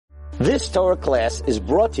This Torah class is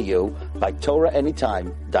brought to you by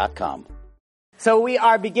TorahAnytime.com. So we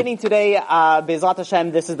are beginning today, Be'ezrat Hashem.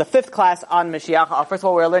 This is the fifth class on Mashiach. First of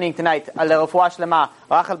all, we're learning tonight, Le'refuah Shlema,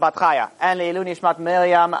 Rachel Bat Chaya, and Le'ilui Nishmat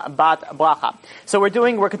Miriam Bat Bracha. So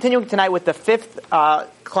we're continuing tonight with the fifth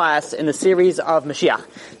class in the series of Mashiach.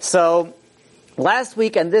 So last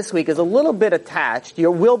week and this week is a little bit attached. You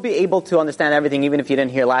will be able to understand everything even if you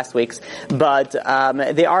didn't hear last week's, but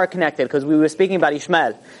they are connected because we were speaking about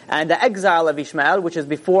Ishmael and the exile of Ishmael, which is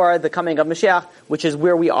before the coming of Mashiach, which is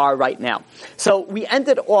where we are right now. So we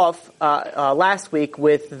ended off last week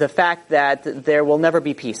with the fact that there will never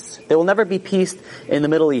be peace. There will never be peace in the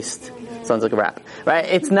Middle East. Sounds like a rap, right?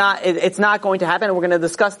 It's not going to happen, and we're going to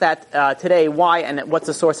discuss that today, why and what's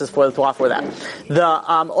the sources for the Torah for that.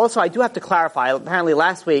 Also, I do have to clarify, apparently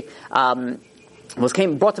last week,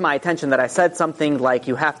 brought to my attention that I said something like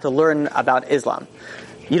you have to learn about Islam.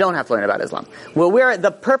 You don't have to learn about Islam. Well,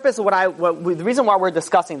 the reason why we're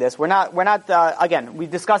discussing this, again, we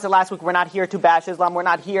discussed it last week, we're not here to bash Islam, we're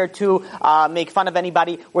not here to make fun of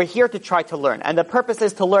anybody, we're here to try to learn. And the purpose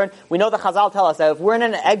is to learn. We know the Chazal tell us that if we're in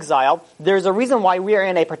an exile, there's a reason why we are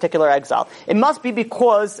in a particular exile. It must be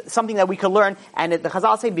because something that we could learn, and the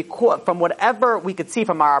Chazal say because from whatever we could see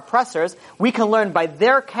from our oppressors, we can learn by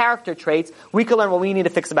their character traits, we can learn what we need to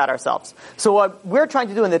fix about ourselves. So what we're trying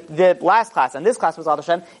to do in the last class, and this class was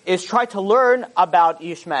Hashem, is try to learn about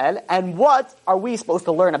Ishmael and what are we supposed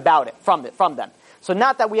to learn about it from them. So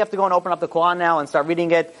not that we have to go and open up the Quran now and start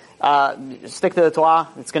reading it. Stick to the Torah.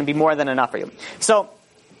 It's going to be more than enough for you. So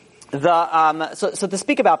to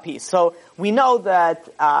speak about peace. So we know that,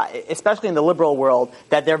 especially in the liberal world,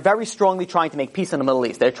 that they're very strongly trying to make peace in the Middle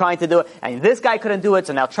East. They're trying to do it, and this guy couldn't do it,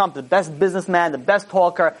 so now Trump, the best businessman, the best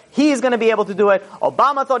talker, he's going to be able to do it.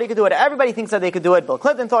 Obama thought he could do it. Everybody thinks that they could do it. Bill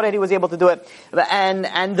Clinton thought that he was able to do it.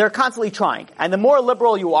 And they're constantly trying. And the more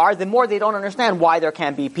liberal you are, the more they don't understand why there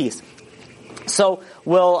can't be peace. So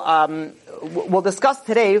we'll discuss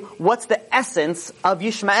today what's the essence of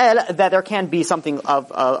Ishmael that there can be something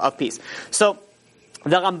of peace. So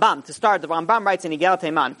the Rambam, to start, the Rambam writes in Igeret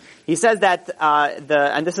Teiman, he says that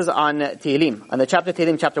and this is on Tehillim, on the chapter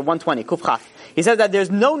Tehillim, chapter 120, Kuf Chaf. He says that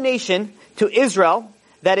there's no nation to Israel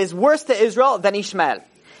that is worse to Israel than Ishmael.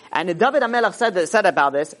 And David HaMelech said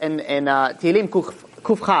about this in Tehillim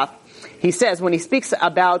Kuf Chaf. He says, when he speaks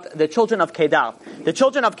about the children of Kedar, the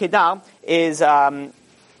children of Kedar is,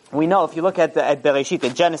 we know if you look at Bereshit,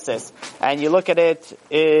 in Genesis, and you look at it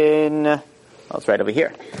it's right over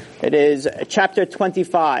here. It is chapter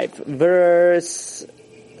 25, verse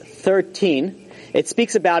 13. It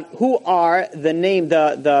speaks about who are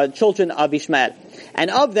the children of Ishmael. And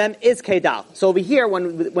of them is Kedar. So over here,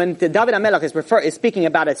 when David HaMelech is speaking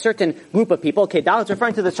about a certain group of people, Kedar is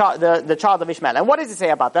referring to the child of Ishmael. And what does he say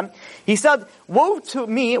about them? He said, woe unto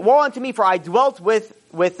me, for I dwelt with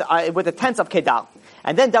the tents of Kedar.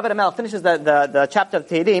 And then David HaMelech finishes the chapter of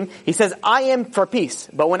Tehillim. He says, I am for peace,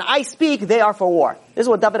 but when I speak, they are for war. This is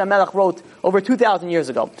what David HaMelech wrote over 2,000 years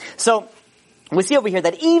ago. So we see over here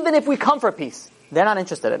that even if we come for peace, they're not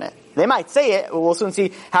interested in it. They might say it, but we'll soon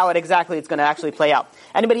see how it's going to actually play out.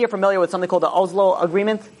 Anybody here familiar with something called the Oslo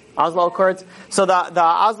Agreement? Oslo Accords? So the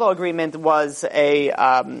Oslo Agreement was a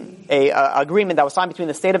agreement that was signed between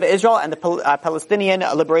the State of Israel and the Palestinian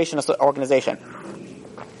Liberation Organization.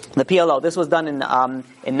 The PLO. This was done in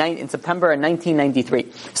September of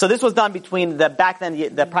 1993. So this was done between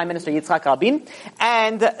the Prime Minister Yitzhak Rabin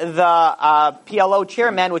and the PLO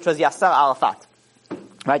chairman, which was Yasser Arafat.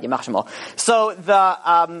 Right, Yamach Shemo. So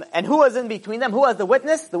and who was in between them? Who was the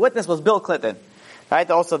witness? The witness was Bill Clinton.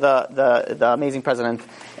 Right, also the amazing president.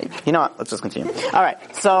 You know what? Let's just continue. All right,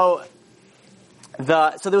 so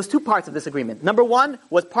there was two parts of this agreement. Number one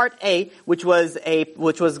was part A, which was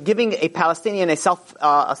giving a Palestinian a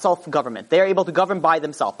self government. They are able to govern by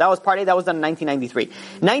themselves. That was part A. That was done in 1993.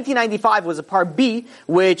 1995 was a part B,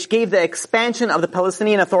 which gave the expansion of the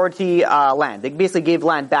Palestinian Authority land. They basically gave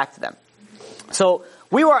land back to them. So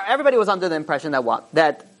everybody was under the impression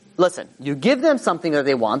that listen, you give them something that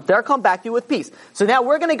they want, they'll come back to you with peace. So now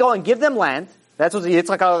we're going to go and give them land. That's what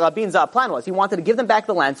Yitzhak Rabin's plan was. He wanted to give them back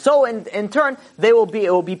the land. So in turn, it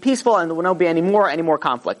will be peaceful and there will not be any more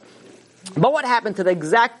conflict. But what happened to the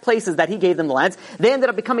exact places that he gave them the lands? They ended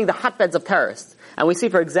up becoming the hotbeds of terrorists. And we see,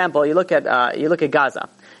 for example, you look at Gaza.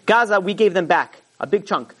 Gaza, we gave them back a big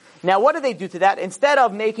chunk. Now, what did they do to that? Instead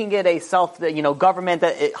of making it a government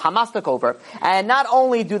that Hamas took over, and not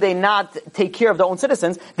only do they not take care of their own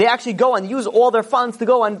citizens, they actually go and use all their funds to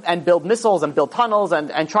go and build missiles and build tunnels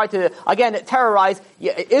and try to, again, terrorize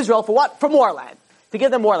Israel for what? For more land. To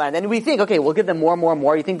give them more land. And we think, okay, we'll give them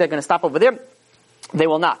more. You think they're going to stop over there? They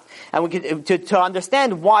will not. And to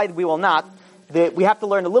understand why we will not, we have to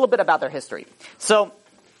learn a little bit about their history. So,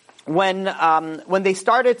 when they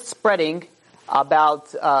started spreading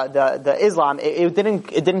about the Islam, it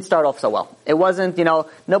didn't start off so well. It wasn't,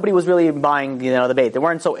 nobody was really buying, the bait. They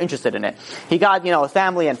weren't so interested in it. He got,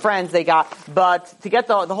 family and friends but to get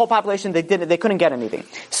the whole population, they couldn't get anything.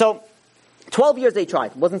 So 12 years they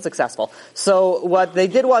tried, wasn't successful. So what they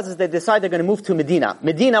did was they decided they're going to move to Medina.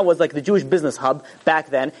 Medina was like the Jewish business hub back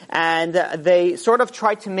then, and they sort of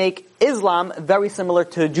tried to make Islam very similar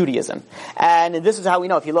to Judaism. And this is how we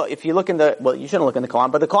know. If you look in you shouldn't look in the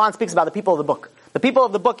Quran, but the Quran speaks about the people of the book. The people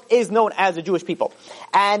of the book is known as the Jewish people.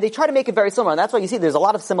 And they try to make it very similar. And that's why you see there's a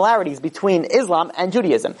lot of similarities between Islam and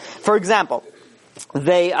Judaism. For example,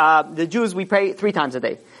 the Jews, we pray 3 times a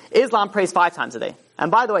day. Islam prays 5 times a day. And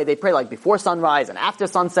by the way, they pray like before sunrise and after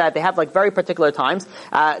sunset. They have like very particular times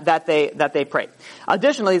that they pray.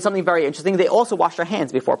 Additionally, something very interesting, they also wash their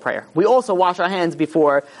hands before prayer. We also wash our hands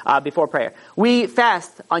before prayer. We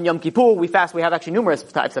fast on Yom Kippur. We have actually numerous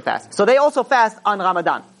types of fast. So they also fast on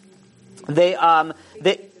Ramadan. They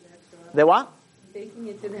what? Taking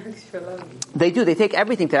it to the extra level. They do. They take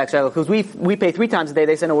everything to the extra level because we pay 3 times a day.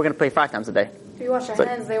 They say no, we're going to pray 5 times a day. If you wash their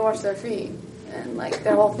hands, they wash their feet. And like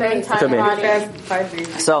their whole face.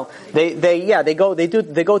 So they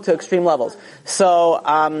go to extreme levels. So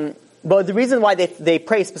but the reason why they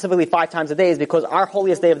pray specifically 5 times a day is because our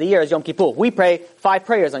holiest day of the year is Yom Kippur. We pray 5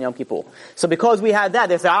 prayers on Yom Kippur. So because we have that,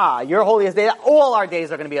 they say, your holiest day, all our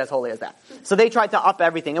days are going to be as holy as that. So they try to up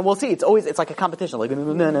everything, and we'll see. It's like a competition. Like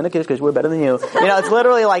we're better than you. It's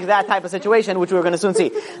literally like that type of situation, which we're going to soon see.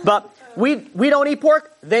 But we don't eat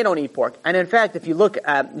pork. They don't eat pork. And in fact, if you look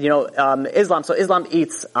at Islam, so Islam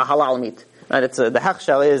eats halal meat. And the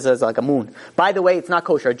hechsher is like a moon. By the way, it's not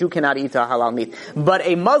kosher. A Jew cannot eat halal meat. But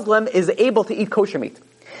a Muslim is able to eat kosher meat.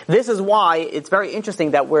 This is why it's very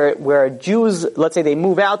interesting that where Jews, let's say they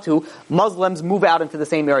move out to, Muslims move out into the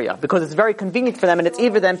same area. Because it's very convenient for them and it's easy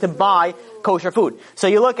for them to buy kosher food. So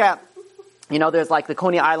you look at, there's like the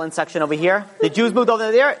Coney Island section over here. The Jews moved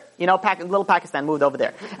over there. Little Pakistan moved over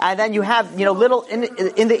there. And then you have, little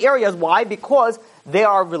in the areas. Why? Because they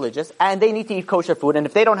are religious and they need to eat kosher food. And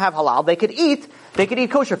if they don't have halal, they could eat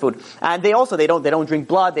kosher food. And they don't drink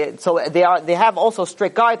blood. They have also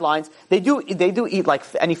strict guidelines. They do eat like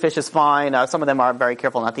any fish is fine. Some of them are very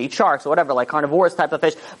careful not to eat sharks or whatever, like carnivorous type of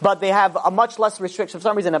fish. But they have a much less restriction. For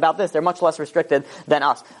some reason about this, they're much less restricted than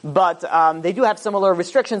us. But they do have similar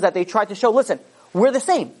restrictions that they try to show. Listen, we're the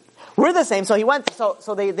same. We're the same. So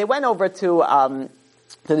they went over to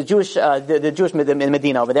the Jewish in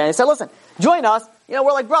Medina over there, and they said, "Listen, join us.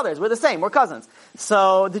 We're like brothers. We're the same. We're cousins."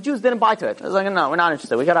 So the Jews didn't buy to it. It was like, "No, we're not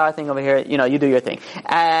interested. We got our thing over here. You do your thing."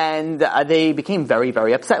 And they became very,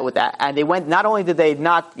 very upset with that. And they went. Not only did they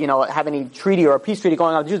not, have any treaty or a peace treaty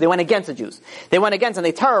going on with the Jews, they went against the Jews. They went against and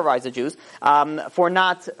they terrorized the Jews for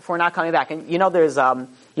not coming back. And there's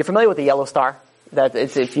you're familiar with the Yellow Star? That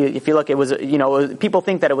it's, if you look, it was people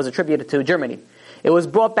think that it was attributed to Germany. It was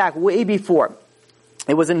brought back way before.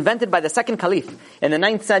 It was invented by the second caliph in the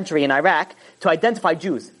 9th century in Iraq to identify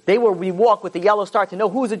Jews. We walk with the yellow star to know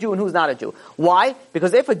who's a Jew and who's not a Jew. Why?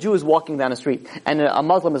 Because if a Jew is walking down the street and a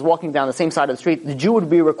Muslim is walking down the same side of the street, the Jew would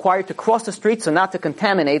be required to cross the street so not to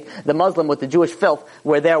contaminate the Muslim with the Jewish filth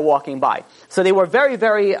where they're walking by. So they were very,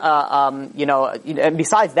 very, and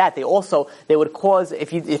besides that, they would cause,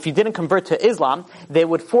 if you didn't convert to Islam, they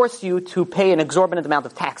would force you to pay an exorbitant amount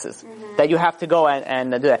of taxes. That you have to go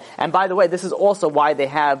and do that. And by the way, this is also why they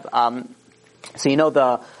have, the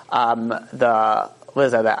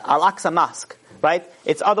Al-Aqsa Mosque, right?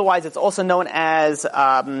 It's also known as,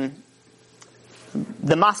 the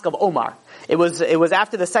Mosque of Omar. It was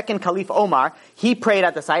after the second Caliph Omar, he prayed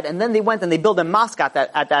at the site, and then they went and they built a mosque at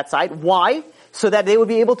that site. Why? So that they would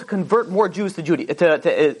be able to convert more Jews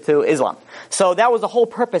to Islam. So that was the whole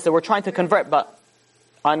purpose, that we're trying to convert, but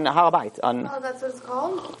on Har HaBayit. Oh, that's what it's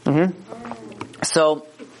called? Mm-hmm. So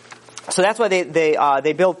that's why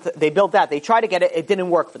they built that. They tried to get it, it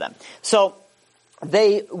didn't work for them. So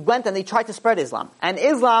they went and they tried to spread Islam. And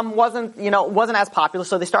Islam wasn't as popular,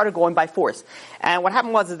 so they started going by force. And what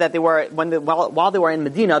happened was that while they were in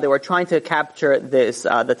Medina, they were trying to capture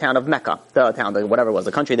the town of Mecca.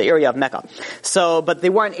 The country, the area of Mecca. But they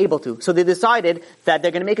weren't able to. So they decided that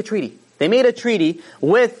they're going to make a treaty. They made a treaty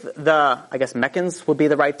with Meccans would be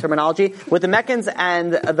the right terminology, with the Meccans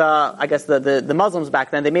and the Muslims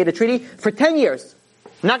back then. They made a treaty for 10 years.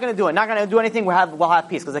 Not going to do it. Not going to do anything. We'll have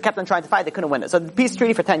peace, because they kept on trying to fight. They couldn't win it. So the peace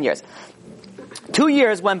treaty for 10 years. 2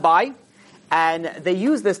 years went by, and they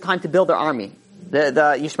used this time to build their army.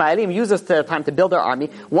 The Yishmaelim used this time to build their army.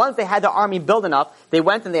 Once they had the army built enough, they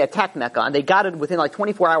went and they attacked Mecca, and they got it within like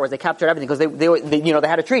 24 hours. They captured everything because they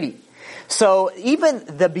had a treaty. So even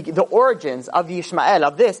the origins of the Ishmael,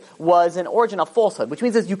 of this, was an origin of falsehood, which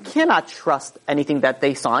means that you cannot trust anything that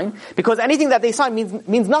they sign, because anything that they sign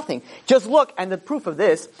means nothing. Just look, and the proof of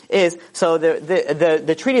this is, so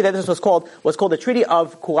the treaty that this was called the Treaty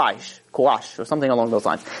of Quraysh, or something along those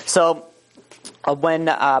lines. So, when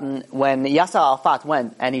Yasser Arafat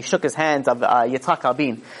went and he shook his hands of Yitzhak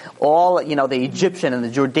Rabin, all the Egyptian and the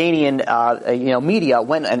Jordanian media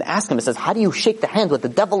went and asked him. It says, "How do you shake the hand with the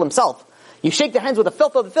devil himself? You shake the hands with the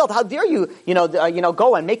filth of the filth. How dare you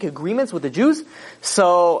go and make agreements with the Jews?"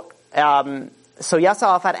 So Yasser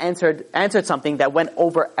Arafat answered something that went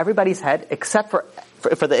over everybody's head except for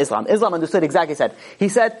the Islam. Islam understood exactly. He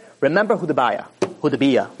said, "Remember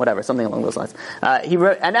Hudaybiyah, whatever, something along those lines."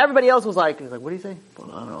 And everybody else was like, "What do you say?" "Well,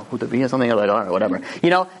 I don't know, Hudaybiyah, something." Like, "All right, whatever."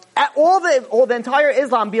 All the entire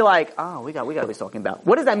Islam be like, "Oh, we got what he's talking about."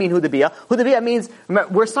 What does that mean, Hudaybiyah? Hudaybiyah means,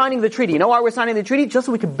 remember, we're signing the treaty. You know why we're signing the treaty? Just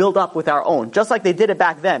so we can build up with our own. Just like they did it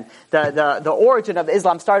back then. The origin of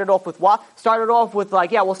Islam started off with what? Started off with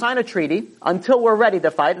we'll sign a treaty until we're ready to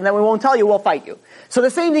fight, and then we won't tell you, we'll fight you. So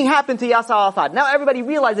the same thing happened to Yasser Arafat. Now everybody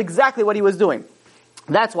realized exactly what he was doing.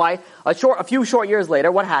 That's why a few short years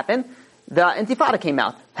later, what happened? The Intifada came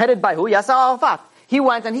out, headed by who? Yasser Arafat. He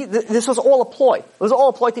went and this was all a ploy. It was all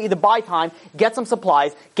a ploy to either buy time, get some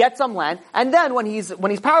supplies, get some land, and then when he's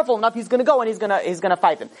powerful enough, he's going to go and he's going to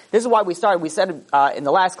fight them. This is why we started. We said in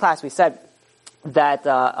the last class, we said that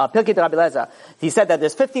Pirkei Rabbi Eliezer, he said that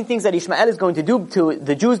there's 15 things that Ishmael is going to do to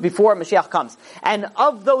the Jews before Mashiach comes. And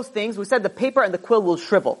of those things, we said the paper and the quill will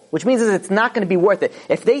shrivel, which means that it's not going to be worth it.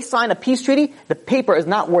 If they sign a peace treaty, the paper is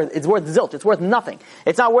not worth, it's worth zilch, it's worth nothing.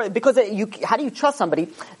 It's not worth, because how do you trust somebody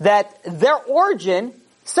that their origin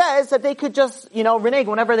says that they could just, renege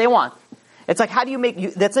whenever they want? It's like, how do you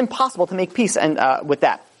that's impossible to make peace and with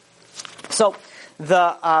that. So,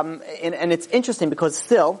 and it's interesting because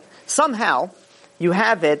still, somehow, you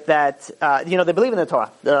have it that, they believe in the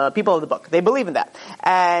Torah, the people of the book. They believe in that.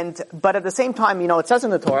 But at the same time, it says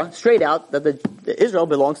in the Torah, straight out, that Israel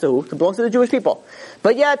belongs to who? It belongs to the Jewish people.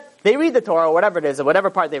 But yet, they read the Torah, or whatever it is, or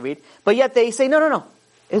whatever part they read, but yet they say, no,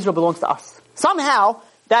 Israel belongs to us. Somehow,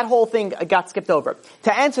 that whole thing got skipped over.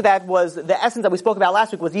 To answer that was, the essence that we spoke about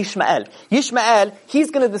last week was Yishmael. Yishmael,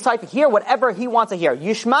 he's gonna decide to hear whatever he wants to hear.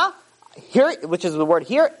 Yishma, hear, which is the word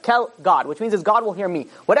here, tell God, which means is God will hear me.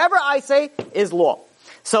 Whatever I say is law.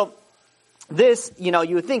 So, this, you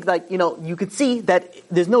would think you could see that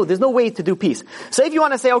there's no way to do peace. So if you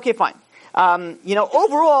want to say, okay, fine.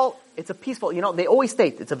 Overall, it's a peaceful, they always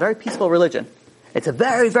state it's a very peaceful religion. It's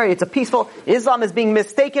a peaceful, Islam is being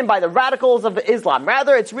mistaken by the radicals of Islam.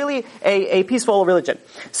 Rather, it's really a peaceful religion.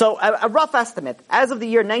 So, a rough estimate, as of the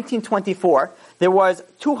year 1924, there was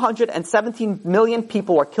 217 million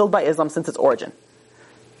people were killed by Islam since its origin.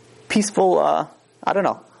 Peaceful, I don't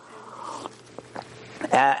know.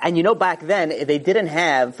 And back then, they didn't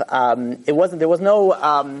have, there was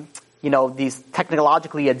no, these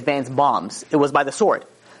technologically advanced bombs. It was by the sword.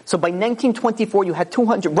 So by 1924, you had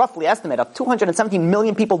roughly estimate of 217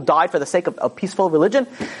 million people died for the sake of peaceful religion.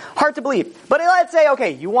 Hard to believe. But let's say,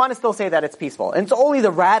 okay, you want to still say that it's peaceful. And it's only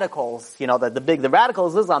the radicals, the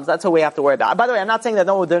radicals, Islams, that's what we have to worry about. By the way, I'm not saying that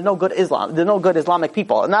there's no good Islam, there's no good Islamic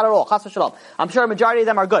people. Not at all. Chas v'shalom. I'm sure a majority of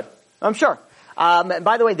them are good. I'm sure.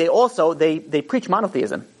 By the way, they preach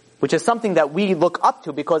monotheism, which is something that we look up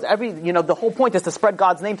to because the whole point is to spread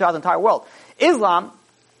God's name throughout the entire world. Islam,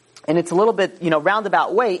 and it's a little bit,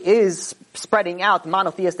 roundabout way, is spreading out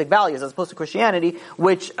monotheistic values as opposed to Christianity,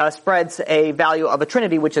 which spreads a value of a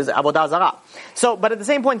trinity, which is Avodah Zarah. So, but at the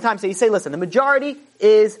same point in time, so you say, listen, the majority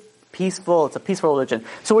is peaceful. It's a peaceful religion.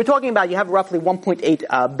 So we're talking about, you have roughly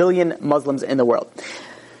 1.8 billion Muslims in the world.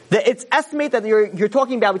 It's estimated that you're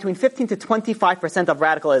talking about between 15 to 25% of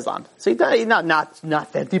radical Islam. So not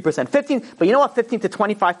 50%, 15, but you know what 15 to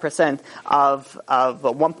 25% of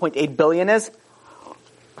 1.8 billion is?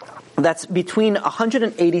 That's between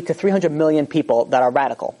 180 to 300 million people that are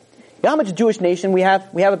radical. You know how much Jewish nation we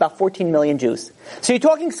have? We have about 14 million Jews. So you're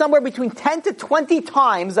talking somewhere between 10 to 20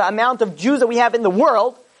 times the amount of Jews that we have in the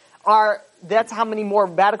world that's how many more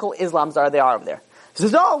radical Islams there are over there. So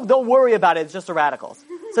don't worry about it, it's just the radicals.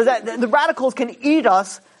 So that the radicals can eat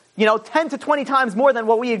us, 10 to 20 times more than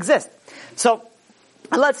what we exist. So,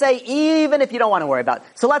 let's say, even if you don't want to worry about it.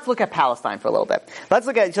 So let's look at Palestine for a little bit. Let's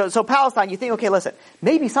look at, so Palestine, you think, okay, listen,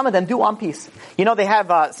 maybe some of them do want peace. They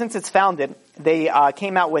have, since it's founded, they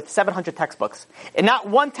came out with 700 textbooks. And not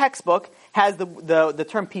one textbook has the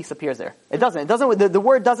term peace appears there. It doesn't. The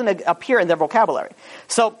word doesn't appear in their vocabulary.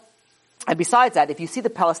 So, And besides that, if you see the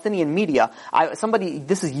Palestinian media,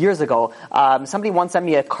 this is years ago, somebody once sent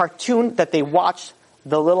me a cartoon that they watched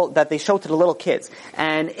that they showed to the little kids.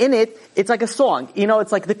 And in it, it's like a song.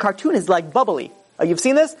 It's like the cartoon is like bubbly. You've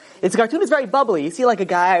seen this? The cartoon is very bubbly. You see like a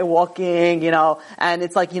guy walking, and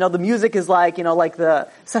it's like, the music is like, like the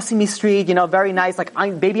Sesame Street, very nice, like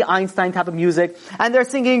Baby Einstein type of music. And they're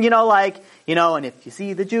singing, and if you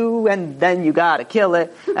see the Jew, and then you gotta kill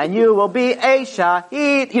it, and you will be a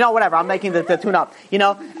shahid, whatever. I'm making the tune up,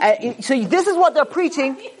 So this is what they're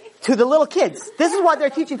preaching to the little kids. This is what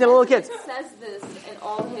they're teaching to the little kids. He says this in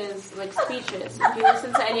all his speeches. If you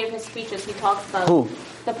listen to any of his speeches, he talks about who?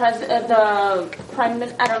 The prime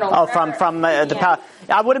minister. I don't know. Oh, from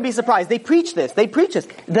I wouldn't be surprised. They preach this.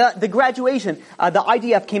 The graduation. The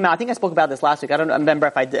IDF came out. I think I spoke about this last week. I don't remember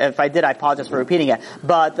if I did. I apologize for repeating it.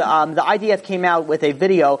 But the IDF came out with a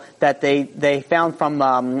video that they found from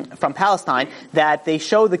Palestine that they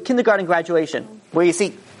show the kindergarten graduation, where you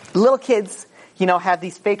see little kids, have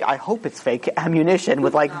these fake, I hope it's fake, ammunition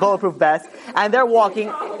with like bulletproof vests, and they're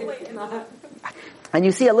walking. And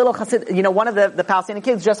you see a little chassid, one of the Palestinian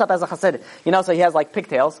kids dressed up as a chassid. So he has like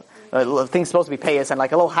pigtails, things supposed to be payas, and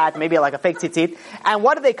like a little hat, maybe like a fake tzitzit. And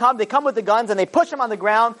what do they come? They come with the guns and they push them on the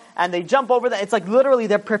ground and they jump over them. It's like literally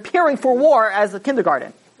they're preparing for war as a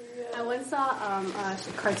kindergarten. I once saw a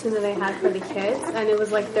cartoon that they had for the kids, and it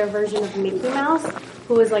was like their version of Mickey Mouse,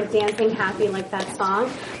 who was like dancing happy like that song,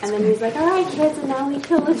 and then he's like, "All right, kids, and now we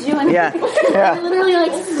kill the Jew," and they're literally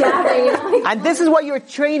like stabbing. And this is what you're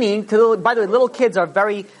training to. By the way, little kids are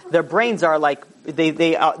their brains are like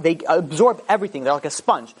they absorb everything. They're like a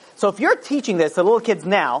sponge. So if you're teaching this to little kids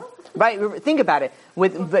now, right? Think about it.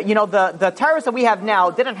 With the terrorists that we have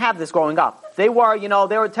now didn't have this growing up. They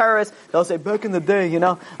were terrorists. They'll say back in the day,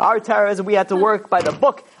 our terrorists, we had to work by the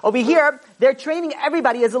book. Over here, they're training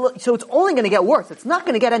everybody so it's only going to get worse. It's not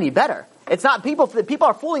going to get any better. It's not people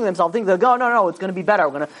are fooling themselves, thinking they'll go, no, it's going to be better.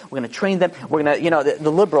 We're going to train them. We're going to,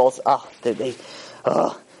 the liberals, what do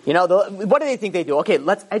they think they do? Okay,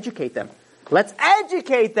 let's educate them.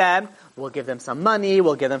 We'll give them some money.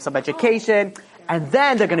 We'll give them some education. And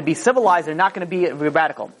then they're going to be civilized. They're not going to be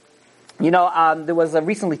radical. There was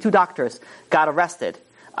recently 2 doctors got arrested.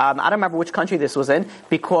 I don't remember which country this was in,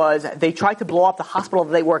 because they tried to blow up the hospital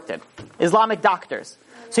that they worked in. Islamic doctors.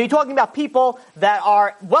 So you're talking about people that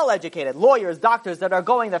are well-educated, lawyers, doctors that are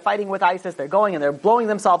they're fighting with ISIS, they're going and they're blowing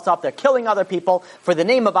themselves up, they're killing other people for the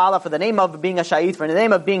name of Allah, for the name of being a shaheed, for the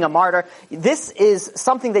name of being a martyr. This is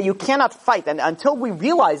something that you cannot fight. And until we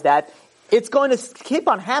realize that, it's going to keep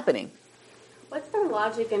on happening. What's their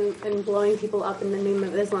logic in blowing people up in the name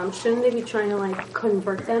of Islam? Shouldn't they be trying to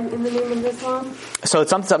convert them in the name of Islam? So it's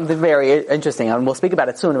something very interesting, and we'll speak about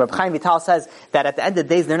it soon. Rabbi Chaim Vital says that at the end of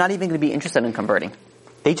the days, they're not even going to be interested in converting.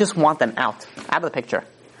 They just want them out of the picture.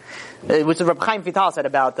 Which Rabbi Chaim Vital said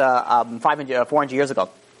about 400 years ago.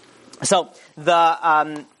 So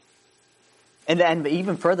And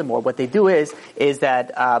even furthermore, what they do is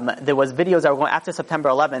that there was videos that were going after September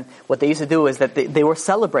 11th. What they used to do is that they were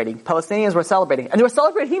celebrating. Palestinians were celebrating, and they were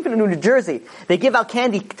celebrating even in New Jersey. They give out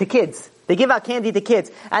candy to kids.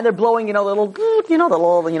 And they're blowing, the little,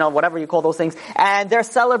 whatever you call those things. And they're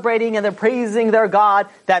celebrating and they're praising their God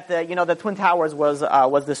that the Twin Towers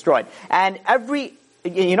was destroyed. And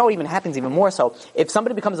what even happens even more so, if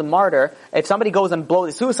somebody becomes a martyr, if somebody goes and blows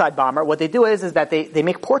a suicide bomber, what they do is that they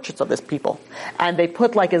make portraits of these people. And they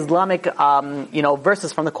put like Islamic,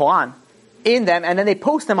 verses from the Quran in them, and then they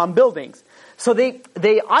post them on buildings. So they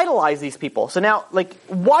idolize these people. So now,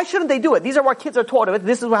 why shouldn't they do it? These are what kids are taught of it.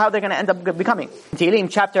 This is how they're going to end up becoming. Tehillim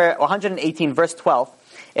chapter 118 verse 12,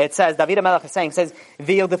 it says, David HaMelech is saying,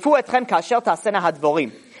 V'yirdefu etchem kasher ta'asena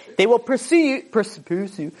hadvorim. They will pursue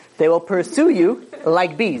you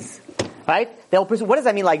like bees. Right? They'll pursue. What does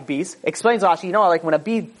that mean, like bees? Explains Rashi, like when a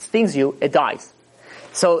bee stings you, it dies.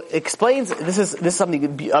 So explains, this is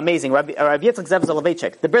something amazing. Rabbi Yitzchak Zev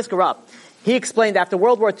Soloveitchik, the Brisker Rav, he explained after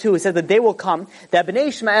World War II, he said that they will come, that Bnei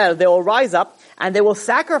Ishmael, they will rise up, and they will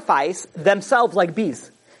sacrifice themselves like bees.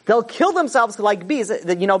 They'll kill themselves like bees,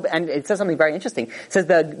 and it says something very interesting. It says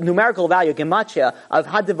the numerical value, gematria, of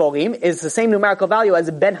Hadivorim is the same numerical value as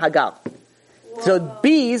Ben Hagar. Whoa. So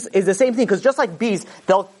bees is the same thing, because just like bees,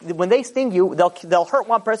 when they sting you, they'll hurt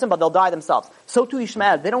one person, but they'll die themselves. So too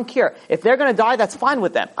Ishmael, they don't care. If they're going to die, that's fine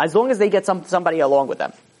with them, as long as they get somebody along with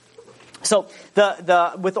them. So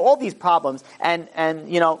with all these problems, and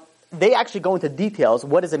they actually go into details.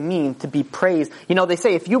 What does it mean to be praised? They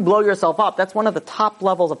say if you blow yourself up, that's one of the top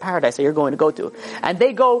levels of paradise that you're going to go to. And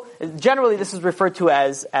they go, generally this is referred to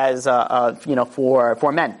as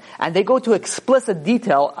for men. And they go to explicit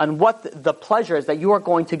detail on what the pleasures that you are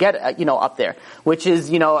going to get, up there. Which is,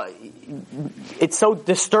 it's so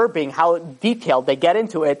disturbing how detailed they get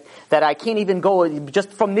into it that I can't even go, just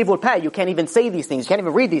from Nivul Peh, you can't even say these things, you can't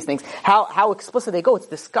even read these things. How explicit they go, it's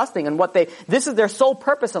disgusting. And this is their sole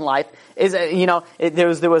purpose in life, is, there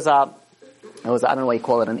was I don't know what you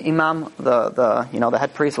call it, an imam, the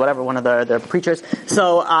head priest, whatever, one of the preachers.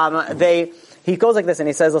 So, he goes like this and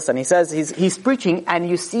he says, he's preaching, and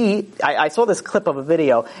you see, I saw this clip of a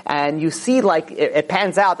video, and you see it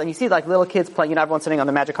pans out, and you see little kids playing, everyone's sitting on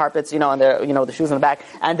the magic carpets, and they're, the shoes in the back,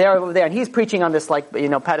 and they're over there, and he's preaching on this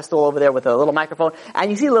pedestal over there with a little microphone,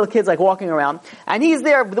 and you see little kids walking around, and he's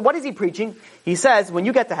there, what is he preaching? He says, when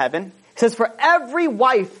you get to heaven, he says, for every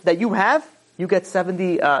wife that you have, you get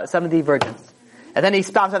 70 virgins. And then he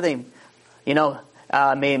stops everything,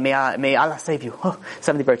 may Allah save you.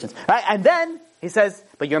 70 virgins. Right? And then he says,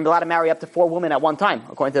 but you're allowed to marry up to 4 women at one time,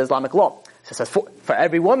 according to Islamic law. So he says, for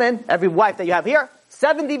every woman, every wife that you have here,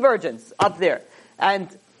 70 virgins up there. And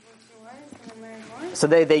so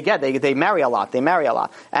they marry a lot. They marry a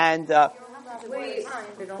lot. And, wait,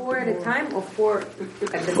 4 at a time or 4 at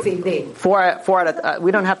the same day? 4 at a,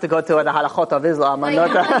 we don't have to go to the halachot of Islam.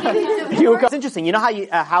 It's interesting. You know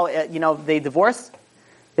how they divorce?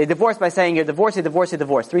 They divorce by saying, you're divorced, you're divorced, you're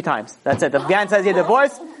divorced. 3 times. That's it. The man says you're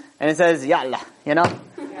divorced, and it says, Yalla,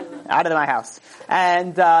 out of my house.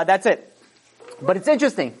 And, that's it. But it's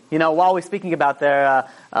interesting, while we're speaking about their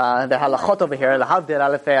halachot over here, that,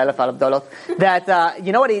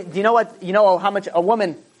 you know how much a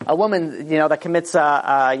woman, that commits,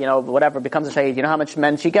 whatever, becomes a shaheed, you know how much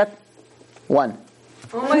men she get? 1.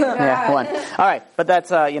 Oh my God. Yeah, 1. Alright, but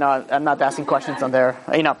that's, I'm not asking questions on there,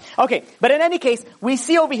 Okay, but in any case, we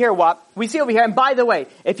see over here, and by the way,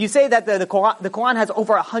 if you say that the Quran has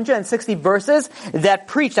over 160 verses that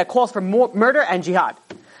calls for murder and jihad.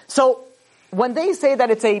 So, when they say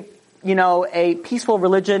that it's a peaceful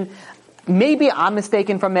religion, maybe I'm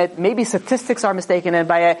mistaken from it, maybe statistics are mistaken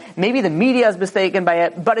by it, maybe the media is mistaken by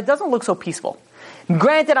it, but it doesn't look so peaceful.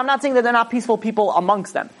 Granted, I'm not saying that they're not peaceful people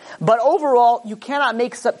amongst them. But overall, you cannot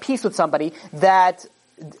make peace with somebody that,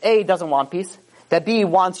 A, doesn't want peace, that B,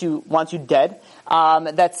 wants you dead,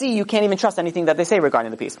 that C, you can't even trust anything that they say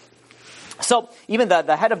regarding the peace. So, even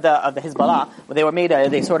the head of the Hezbollah, they were made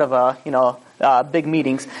they sort of, big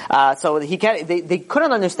meetings, so they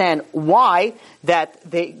couldn't understand why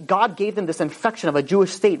that God gave them this infection of a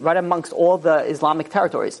Jewish state right amongst all the Islamic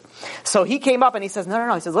territories. So he came up and he says,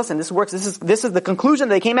 no, he says, listen, this works, this is the conclusion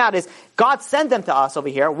they came out is, God sent them to us over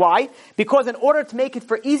here. Why? Because in order to make it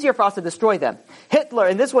easier for us to destroy them. Hitler,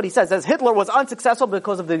 and this is what he says Hitler was unsuccessful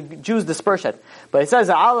because of the Jews' dispersion. But he says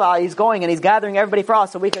Allah, He's going and He's gathering everybody for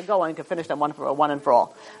us so we can go and can finish them one and for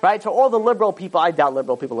all. Right? For all the liberal people, I doubt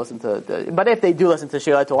liberal people listen but if they do listen to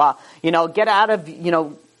Shia Torah, get out of,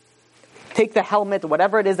 take the helmet,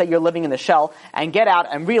 whatever it is that you're living in the shell, and get out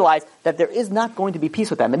and realize that there is not going to be peace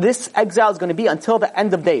with them. And this exile is going to be until the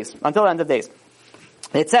end of days.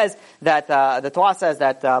 It says that, the Torah says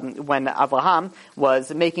that, when Abraham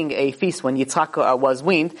was making a feast, when Yitzchak was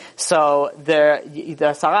weaned, so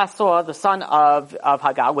the Sarah saw the son of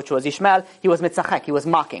Hagar, which was Ishmael, he was mitzachek, he was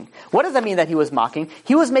mocking. What does that mean that he was mocking?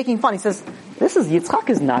 He was making fun. He says, Yitzchak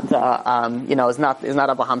is not, is not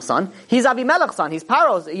Abraham's son. He's Avimelech's son. He's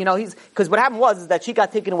Paro's, because what happened was that she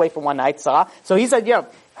got taken away for one night, Sarah. So he said,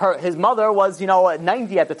 his mother was,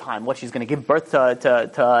 90 at the time. What, she's going to give birth to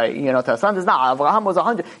a son? It's not. Abraham was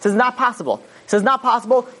 100. He says, not possible. He says, not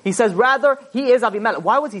possible. He says, rather, he is Avimelech.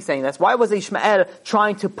 Why was he saying this? Why was Ishmael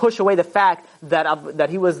trying to push away the fact that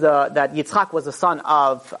Yitzchak was the son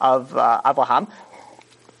of Abraham?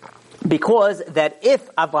 Because that if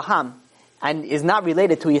Abraham and is not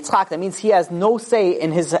related to Yitzchak, that means he has no say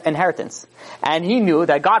in his inheritance. And he knew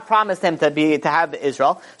that God promised him to have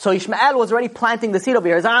Israel. So Ishmael was already planting the seed over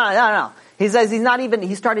here. He said, no. He says he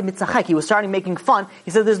started mitzachek. He was starting making fun. He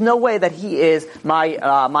said, there's no way that he is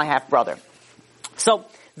my half brother. So,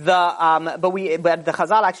 but the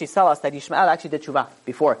Chazal actually tell us that Ishmael actually did tshuva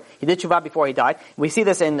before. He did tshuva before he died. We see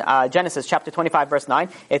this in Genesis chapter 25 verse 9.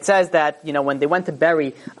 It says that, when they went to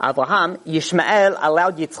bury Abraham, Ishmael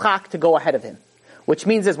allowed Yitzchak to go ahead of him. Which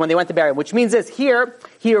means is, when they went to bury him, which means is, here,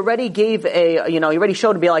 he already gave he already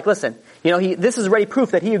showed to be like, listen, this is already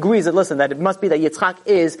proof that he agrees that it must be that Yitzchak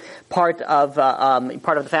is part of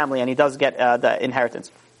the family and he does get the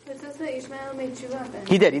inheritance. It says that Ishmael made tshuva then.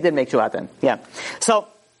 He did make tshuva then, yeah. So,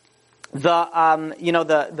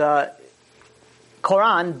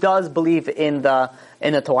 Quran does believe in the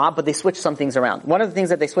Torah, but they switch some things around. One of the things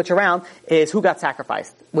that they switch around is who got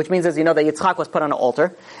sacrificed, which means that Yitzchak was put on an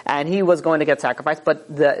altar, and he was going to get sacrificed, but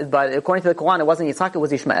according to the Quran, it wasn't Yitzchak, it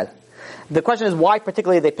was Ishmael. The question is why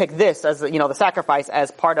particularly they pick this as, the sacrifice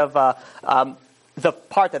as part of, the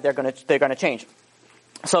part that they're going to change.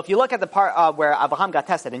 So if you look at the part where Abraham got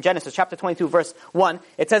tested in Genesis chapter 22 verse 1,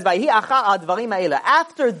 it says,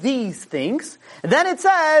 after these things, then it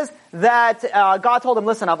says that God told him,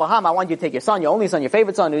 listen, Abraham, I want you to take your son, your only son, your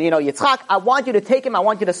favorite son, Yitzchak, I want you to take him, I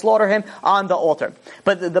want you to slaughter him on the altar.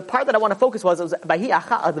 But the part that I want to focus was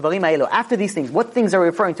after these things. What things are we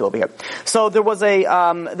referring to over here? So there was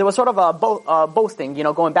sort of a boasting,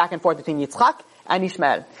 going back and forth between Yitzchak and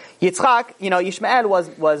Ishmael. Yitzchak, Ishmael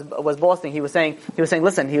was boasting. He was saying,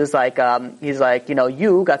 listen, he was like,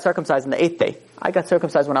 you got circumcised on the 8th day. I got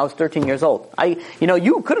circumcised when I was 13 years old.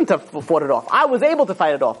 You couldn't have fought it off. I was able to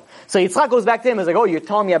fight it off. So Yitzchak goes back to him and is like, oh, you're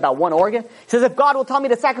telling me about one organ? He says, if God will tell me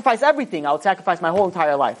to sacrifice everything, I would sacrifice my whole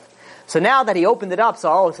entire life. So now that he opened it up,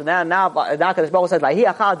 now Kadosh Baruch says,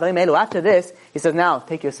 after this, he says, now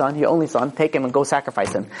take your son, your only son, take him and go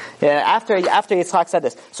sacrifice him. After Yitzchak said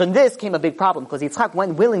this. So in this came a big problem, because Yitzchak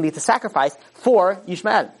went willingly to sacrifice for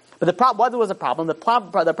Ishmael. But what was the problem? The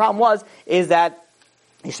problem is that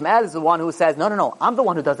Ishmael is the one who says, no, I'm the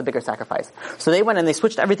one who does the bigger sacrifice. So they went and they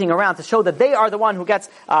switched everything around to show that they are the one who gets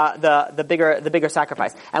the bigger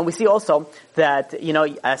sacrifice. And we see also that,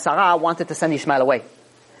 Sarah wanted to send Ishmael away.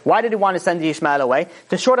 Why did he want to send Ishmael away?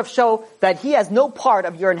 To sort of show that he has no part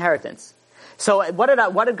of your inheritance. So what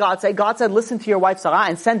did God say? God said, listen to your wife Sarah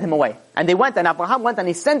and send him away. And they went, and Abraham went and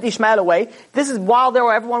he sent Ishmael away. This is while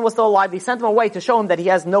everyone was still alive. They sent him away to show him that he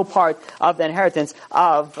has no part of the inheritance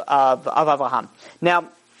of Abraham. Now,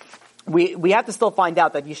 we have to still find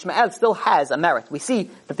out that Ishmael still has a merit. We see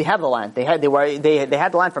that they have the land. They had the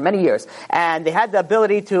land for many years. And they had the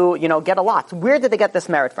ability to, get a lot. Where did they get this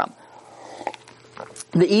merit from?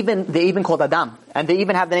 They even called Adam, and they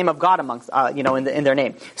even have the name of God amongst, in their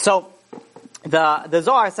name. So, the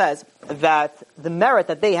Zohar says that the merit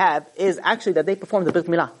that they have is actually that they perform the Brit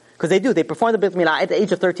Milah. Because they perform the Brit Milah at the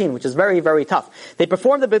age of 13, which is very, very tough. They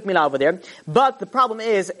perform the Brit Milah over there, but the problem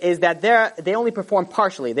is that they only perform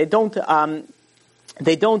partially. They don't do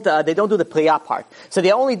the Priyah part. So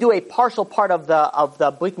they only do a partial part of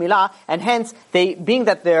the Brit Milah, and hence being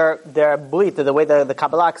that their Brit, the way the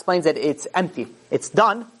Kabbalah explains it, it's empty. It's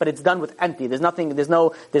done, but it's done with empty. There's no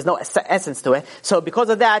essence to it. So because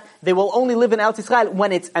of that, they will only live in Eretz Israel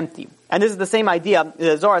when it's empty. And this is the same idea.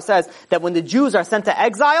 The Zohar says that when the Jews are sent to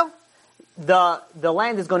exile, the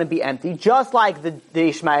land is going to be empty, just like the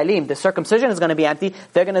Ishmaelim, the circumcision is going to be empty.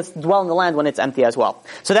 They're going to dwell in the land when it's empty as well.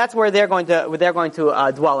 So that's where they're going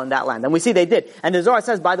to dwell in that land. And we see they did. And the Zohar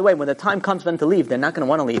says, by the way, when the time comes for them to leave, they're not going to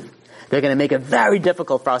want to leave. They're going to make it very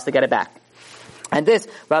difficult for us to get it back. And this,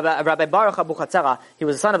 Rabbi Baruch Abuchatzera, he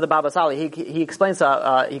was the son of the Baba Sali, he explains,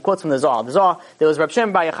 he quotes from the Zohar. The Zohar, there was Reb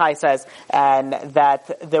Shimon Bar Yochai says, and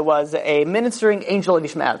that there was a ministering angel of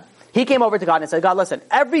Ishmael. He came over to God and said, God, listen,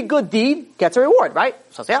 every good deed gets a reward, right?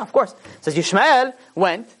 So yeah, of course. Says Ishmael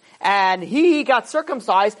went, and he got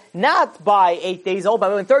circumcised not by 8 days old,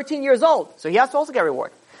 but when 13 years old. So he has to also get a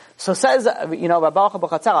reward. So says, Rabbi Baruch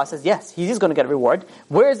Abuchatzera says, yes, he's going to get a reward.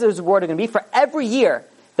 Where is this reward going to be? For every year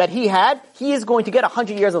that he is going to get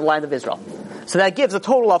 100 years of the land of Israel. So that gives a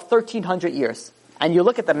total of 1,300 years. And you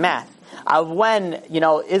look at the math of when,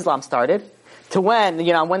 Islam started, to when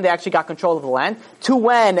they actually got control of the land, to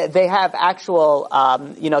when they have actual,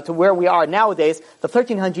 to where we are nowadays, the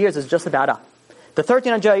 1,300 years is just about up. The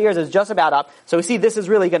 1,300 years is just about up. So we see this is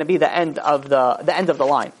really going to be the end of the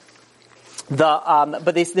line.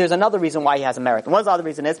 But there's another reason why he has a merit. And what the other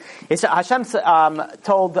reason is Hashem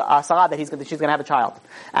told Sarah that she's going to have a child,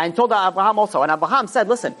 and told Abraham also. And Abraham said,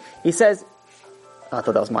 "Listen," he says. Oh, I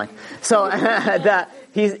thought that was mine. So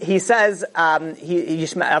he says,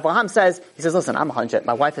 Abraham says, "Listen, I'm 100.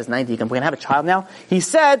 My wife is 90. We're going to have a child now." He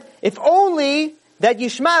said, "If only that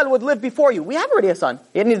Yishmael would live before you." We have already a son.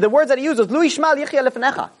 And the words that he uses, Lu Yishmael Yichya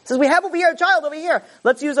Lefnecha. He says, we have over here a child over here.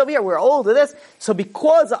 Let's use over here. We're old to this. So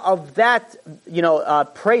because of that,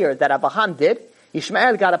 prayer that Abraham did,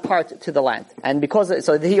 Ishmael got a part to the land. And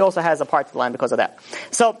so he also has a part to the land because of that.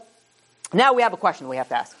 So now we have a question we have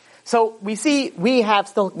to ask. So we see we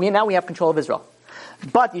have control of Israel.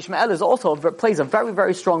 But Ishmael plays a very,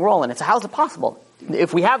 very strong role in it. So how is it possible?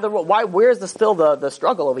 If we have where's the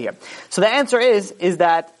struggle over here? So the answer is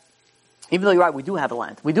that even though you're right, we do have the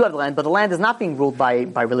land. We do have the land, but the land is not being ruled by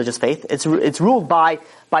religious faith. It's ruled by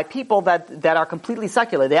people that are completely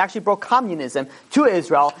secular. They actually brought communism to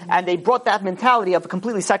Israel, and they brought that mentality of a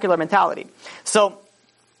completely secular mentality. So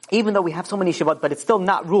even though we have so many Shivot, but it's still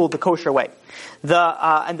not ruled the kosher way.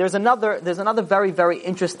 And there's another very, very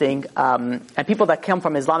interesting, and people that come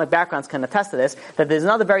from Islamic backgrounds can attest to this, that there's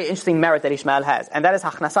another very interesting merit that Ishmael has, and that is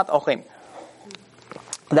Hachnasat Ochim.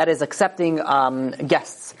 That is accepting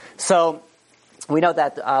guests. So, we know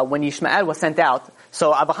that when Ishmael was sent out,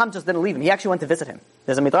 so Abraham just didn't leave him. He actually went to visit him.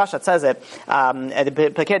 There's a midrash that says it.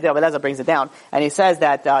 Pekeh de Abelazar brings it down, and he says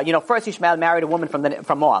that first Ishmael married a woman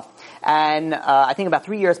from Moab, and I think about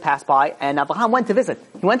 3 years passed by, and Abraham went to visit.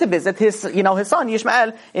 He went to visit his son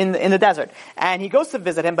Ishmael in the desert, and he goes to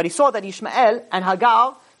visit him, but he saw that Ishmael and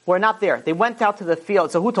Hagar were not there. They went out to the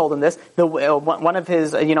field. So who told him this? One of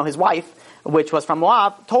his wife, which was from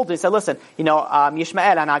Moab, told him. He said, "Listen,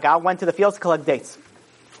 Ishmael and Hagar went to the fields to collect dates."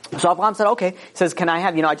 So Abraham said, okay. He says, can I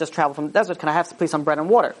have, I just traveled from the desert, can I have please some bread and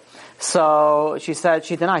water? So she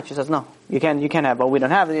denied. She says, no, you can't have, but we don't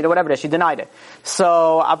have it, whatever it is. She denied it.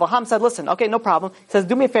 So Abraham said, listen, okay, no problem. He says,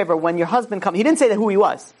 do me a favor, when your husband comes, he didn't say who he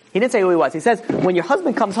was. He says, when your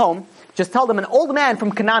husband comes home, just tell them an old man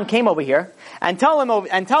from Canaan came over here, and tell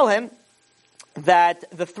him that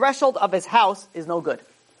the threshold of his house is no good.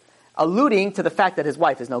 Alluding to the fact that his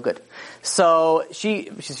wife is no good. So she's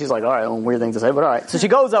like, all right, weird thing to say, but all right. So she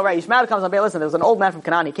goes, all right, Ishmael comes and says, listen, there was an old man from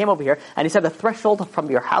Canaan, he came over here, and he said the threshold from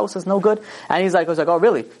your house is no good. And he's like, oh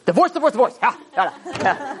really? Divorce.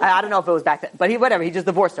 I don't know if it was back then, but he just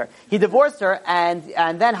divorced her. He divorced her, and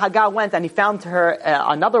then Hagar went and he found her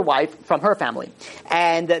another wife from her family.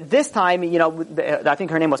 And this time, I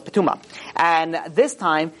think her name was Petuma. And this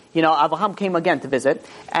time, Abraham came again to visit,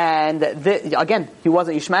 and again, he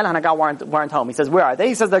wasn't, Ishmael and Hagar weren't home. He says, where are they?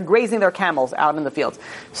 He says, they're grazing their camels out in the fields.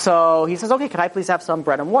 So he says, okay, can I please have some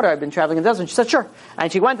bread and water? I've been traveling in the desert. And she said, sure.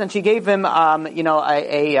 And she went and she gave him, all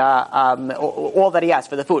that he asked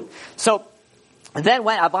for the food. So then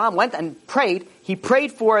when Abraham went and prayed, he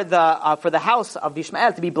prayed for the house of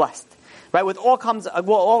Ishmael to be blessed. Right, with all kinds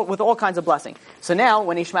of blessing. So now,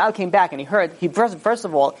 when Ishmael came back and he heard, first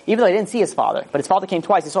of all, even though he didn't see his father, but his father came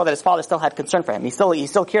twice, he saw that his father still had concern for him. He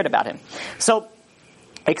still cared about him. So,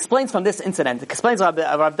 explains from this incident, explains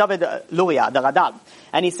Rav David Luria, the Radal,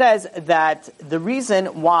 and he says that the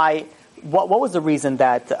reason why, what was the reason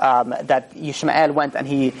that Ishmael went and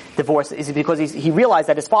he divorced, is because he realized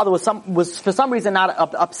that his father was for some reason not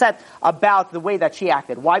upset about the way that she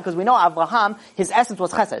acted. Why? Because we know Abraham, his essence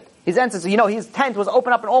was chesed. His essence, his tent was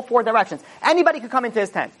open up in all four directions. Anybody could come into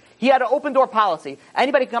his tent. He had an open door policy.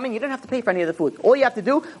 Anybody could come in, you didn't have to pay for any of the food. All you have to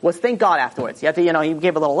do was thank God afterwards. You have to, he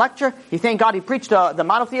gave a little lecture, he thanked God, he preached the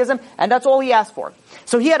monotheism, and that's all he asked for.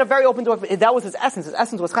 So he had a very open door. That was his essence. His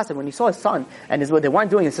essence was chesed. When he saw his son and they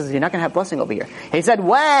weren't doing it, he says, you're not going to have blessing over here. He said,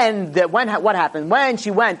 what happened? When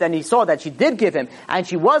she went and he saw that she did give him, and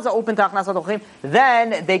she was open to Achnasat Ochim,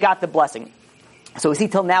 then they got the blessing. So we see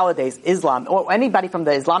till nowadays, Islam, or anybody from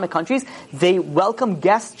the Islamic countries, they welcome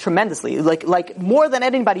guests tremendously, like more than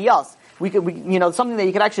anybody else. We something that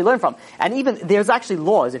you could actually learn from. And even, there's actually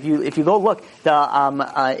laws, if you go look, don't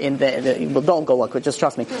go look, just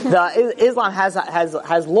trust me. Islam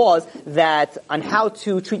has laws on how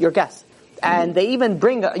to treat your guests. And they even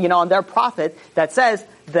bring, on their prophet that says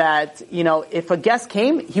that, if a guest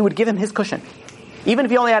came, he would give him his cushion. Even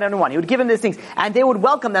if he only had only one, he would give him these things. And they would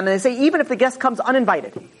welcome them, and they say, even if the guest comes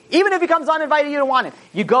uninvited, even if he comes uninvited, you don't want him.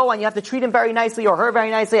 You go and you have to treat him very nicely, or her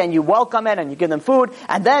very nicely, and you welcome it, and you give them food.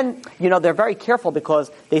 And then, they're very careful,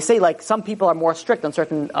 because they say, some people are more strict on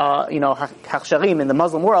certain, hachsharim in the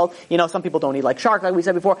Muslim world. Some people don't eat shark, like we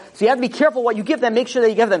said before. So you have to be careful what you give them, make sure that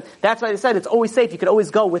you give them. That's why they said it's always safe. You could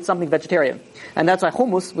always go with something vegetarian. And that's why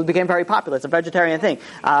hummus became very popular. It's a vegetarian thing.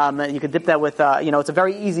 You could dip that with, it's a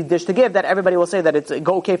very easy dish to give that everybody will say that it's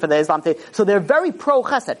okay for the Islam taste. So they're very pro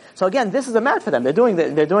chesed. So again, this is a merit for them. They're doing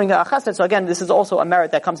chesed. So again, this is also a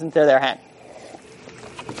merit that comes into their hand.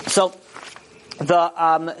 So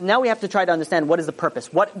now we have to try to understand what is the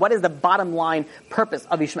purpose. What is the bottom line purpose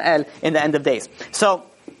of Ishmael in the end of days? So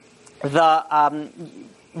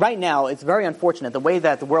right now, it's very unfortunate. The way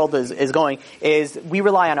that the world is going is we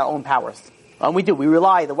rely on our own powers. We do. We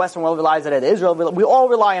rely. The Western world relies on it. Israel. We all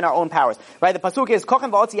rely on our own powers, right? The pasuk is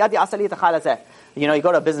Kochem va'otzi yadi asali etachalazeh. You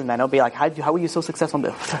go to a businessman, he'll be like, how are you so successful?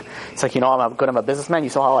 It's like, I'm a businessman.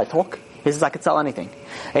 You saw how I talk? He says, I could sell anything.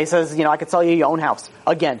 And he says, I could sell you your own house.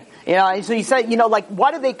 Again. So you said,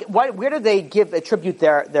 where do they attribute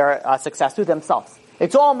their success to? Themselves.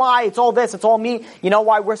 It's all this, it's all me. You know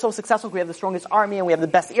why we're so successful? We have the strongest army, and we have the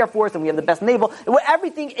best air force, and we have the best naval.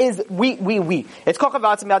 Everything is we. It's Kochav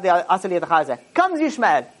Asali Etachazeh. Comes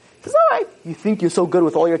Ishmael. He says, all right, you think you're so good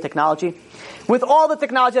with all your technology? With all the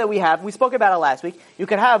technology that we have, we spoke about it last week, you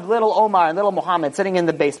could have little Omar and little Muhammad sitting in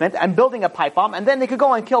the basement and building a pipe bomb, and then they could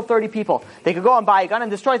go and kill 30 people. They could go and buy a gun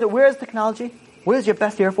and destroy it. Where's technology? Where's your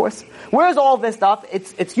best Air Force? Where's all this stuff?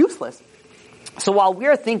 It's useless. So while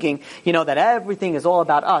we're thinking, that everything is all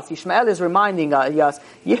about us, Ishmael is reminding us,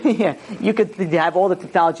 you could have all the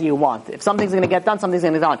technology you want. If something's going to get done, something's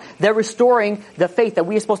going to get done. They're restoring the faith that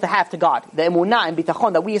we are supposed to have to God. The emunah and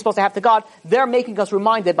bitachon that we are supposed to have to God. They're making us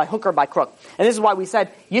reminded by hook or by crook. And this is why we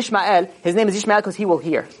said, Yishmael, his name is Ishmael because he will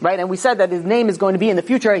hear. Right? And we said that his name is going to be in the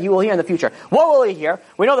future, he will hear in the future. What will he hear?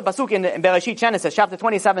 We know the pasuk in Bereshit, Genesis, chapter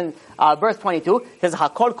 27, verse 22, says,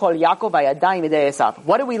 Hakol kol Yaakov vayadayim idei Esav.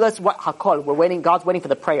 What do we list? What Hakol? God's waiting for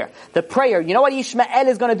the prayer. The prayer, you know what Ishmael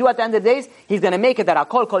is going to do at the end of the days? He's going to make it that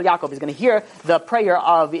Hakol kol Yaakov. He's going to hear the prayer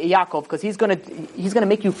of Yaakov because he's going to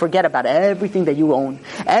make you forget about everything that you own.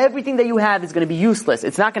 Everything that you have is going to be useless.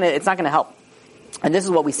 It's not going to help. And this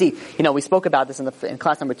is what we see. We spoke about this in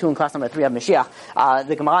class number 2 and class number 3 of Mashiach,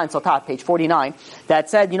 the Gemara in Sotat, page 49,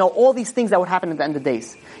 that said, all these things that would happen at the end of the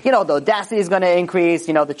days. The audacity is going to increase,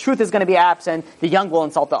 the truth is going to be absent, the young will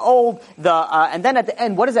insult the old, and then at the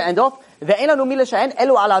end, what does it end off? We have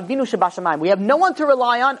no one to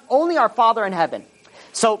rely on, only our Father in heaven.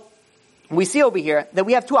 So, we see over here that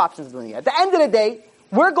we have two options of doing it. At the end of the day,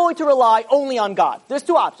 we're going to rely only on God. There's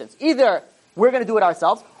two options. Either we're going to do it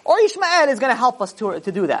ourselves, or Ishmael is going to help us to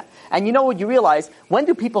do that. And you know what you realize? When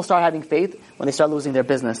do people start having faith? When they start losing their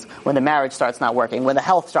business, when the marriage starts not working, when the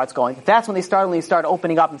health starts going. That's when they start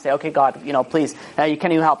opening up and say, okay, God, please,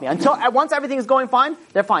 can you help me? Once everything is going fine,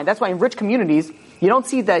 they're fine. That's why in rich communities, you don't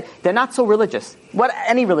see that they're not so religious.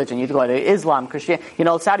 Any religion, you go to Islam, Christianity,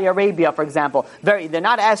 Saudi Arabia, for example, they're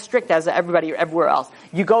not as strict as everybody everywhere else.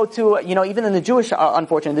 You go to, even in the Jewish,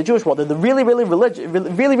 unfortunately, the Jewish world, they're really, really religious,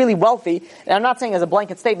 really, really wealthy. And I'm not saying as a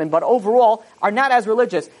blanket statement, but overall are not as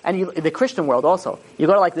religious. And the Christian world also, you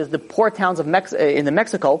go to the poor towns of in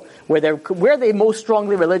Mexico, where they're most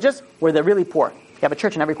strongly religious, where they're really poor. You have a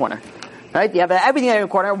church in every corner, right? You have everything in every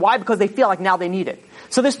corner. Why? Because they feel like now they need it.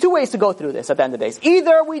 So there's two ways to go through this at the end of the days.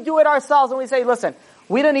 Either we do it ourselves and we say, listen,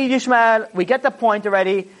 we don't need Ishmael, we get the point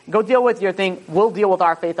already, go deal with your thing, we'll deal with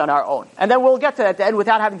our faith on our own. And then we'll get to that at the end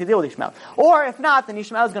without having to deal with Ishmael. Or if not, then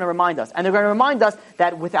Ishmael is going to remind us. And they're going to remind us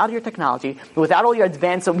that without your technology, without all your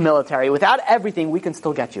advance of military, without everything, we can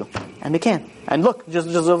still get you. And they can. And look, just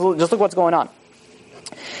look what's going on.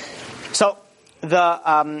 So,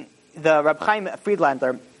 the Reb Chaim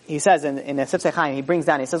Friedlander, he says in Sifsei Chaim, he brings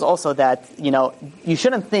down, he says also that, you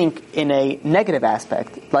shouldn't think in a negative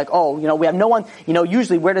aspect. Like, we have no one,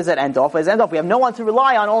 usually where does it end off? Where does it end off? We have no one to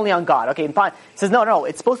rely on, only on God. Okay, fine. He says, no,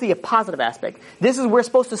 it's supposed to be a positive aspect. We're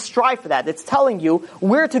supposed to strive for that. It's telling you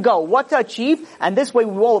where to go, what to achieve, and this way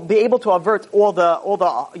we will be able to avert all the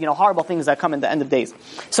horrible things that come in the end of days.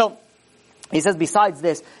 So, he says,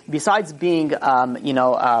 besides being,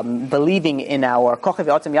 believing in our kochev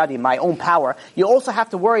v'otzem yadi, my own power, you also have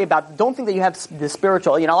to worry about, don't think that you have the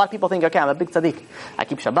spiritual, a lot of people think, okay, I'm a big tzaddik. I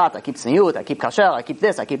keep Shabbat, I keep Tzniut, I keep kasher, I keep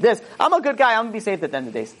this. I'm a good guy, I'm going to be saved at the end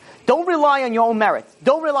of the days. Don't rely on your own merit.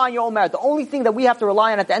 The only thing that we have to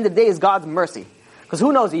rely on at the end of the day is God's mercy. Because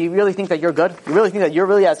who knows? You really think that you're good? You really think that you're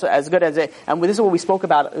really as good as it? And this is what we spoke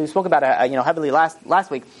about. We spoke about heavily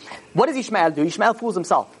last week. What does Ishmael do? Ishmael fools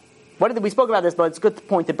himself. We spoke about this, but it's a good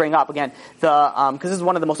point to bring up again. Because this is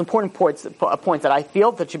one of the most important points that I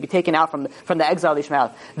feel that should be taken out from the exile of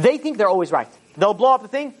Ishmael. They think they're always right. They'll blow up the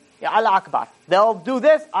thing. Yeah, Allah Akbar. They'll do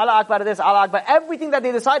this. Allah Akbar this. Allah Akbar. Everything that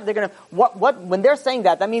they decide, they're gonna. When they're saying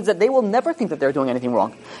that means that they will never think that they're doing anything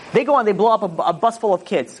wrong. They go on. They blow up a bus full of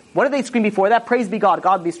kids. What do they scream before that? Praise be God.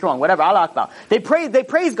 God be strong. Whatever. Allah Akbar. They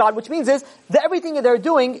praise God, which means is that everything that they're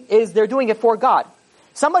doing it for God.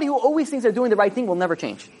 Somebody who always thinks they're doing the right thing will never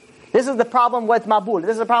change. This is the problem with Mabul.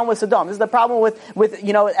 This is the problem with Sodom. This is the problem with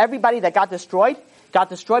everybody that got destroyed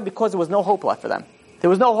because there was no hope left for them. There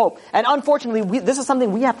was no hope. And unfortunately, this is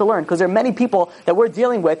something we have to learn because there are many people that we're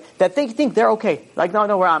dealing with that think they're okay. Like,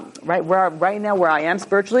 no, right now where I am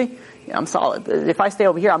spiritually, I'm solid. If I stay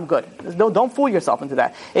over here, I'm good. Don't fool yourself into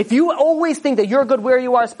that. If you always think that you're good where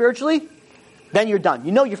you are spiritually, then you're done.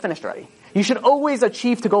 You're finished already. You should always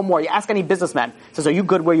achieve to go more. You ask any businessman, says, are you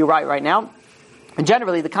good where you're right now? And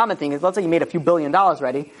generally, the common thing is, let's say you made a few $1 billion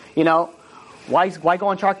already, why go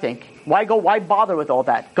on Shark Tank? Why bother with all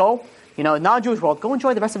that? Go, non-Jewish world, go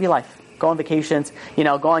enjoy the rest of your life. Go on vacations,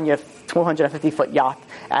 go on your 250-foot yacht,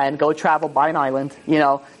 and go travel by an island,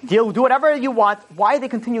 do whatever you want. Why are they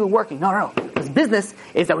continually working? No. Because business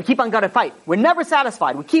is that we keep on going to fight. We're never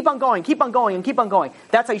satisfied. We keep on going, and keep on going.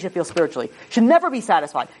 That's how you should feel spiritually. You should never be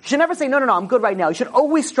satisfied. You should never say, no, I'm good right now. You should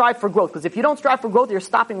always strive for growth. Because if you don't strive for growth, you're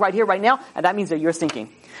stopping right here, right now, and that means that you're sinking.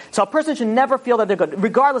 So a person should never feel that they're good,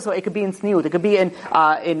 regardless of it. Could be in tzniut, it could be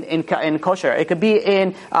in kosher, it could be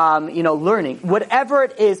in learning. Whatever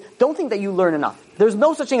it is, don't think that you learn enough. There's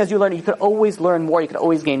no such thing as you learn. You could always learn more. You could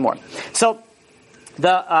always gain more. So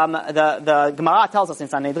the Gemara tells us in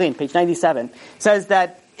Sanhedrin, page 97, says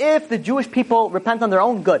that if the Jewish people repent on their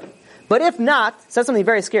own, good. But if not, it says something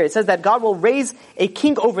very scary. It says that God will raise a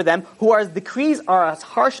king over them whose decrees are as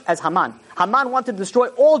harsh as Haman. Haman wanted to destroy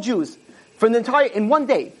all Jews. In one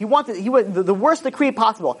day, he was the worst decree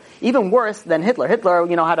possible, even worse than Hitler. Hitler,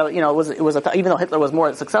 even though Hitler was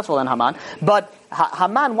more successful than Haman, but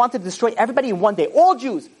Haman wanted to destroy everybody in one day. All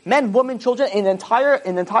Jews, men, women, children, in the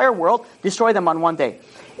entire world, destroy them on one day.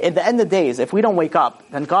 At the end of days, if we don't wake up,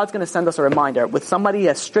 then God's going to send us a reminder with somebody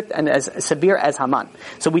as strict and as severe as Haman.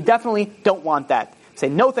 So we definitely don't want that. Say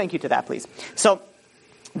no thank you to that, please. So,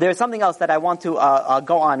 there's something else that I want to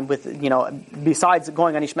go on with, besides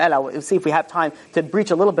going on Ishmael. We'll see if we have time to breach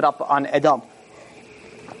a little bit up on Edom.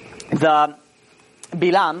 The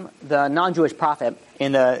Bilam, the non-Jewish prophet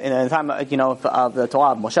in the time of the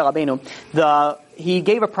Torah, Moshe Rabbeinu, he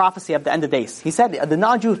gave a prophecy at the end of days. He said the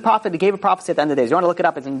non-Jewish prophet gave a prophecy at the end of days. You want to look it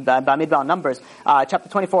up? It's in Bamidbar Numbers, chapter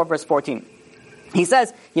 24, verse 14. He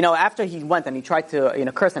says, after he went and he tried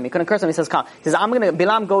to, curse them, he couldn't curse them. He says, come. He says,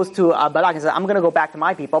 Bilam goes to Balak and says, I'm going to go back to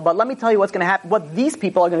my people, but let me tell you what's going to happen, what these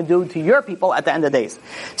people are going to do to your people at the end of days.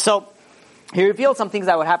 So, he revealed some things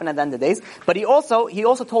that would happen at the end of days, but he also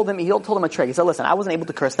told him a trick. He said, listen, I wasn't able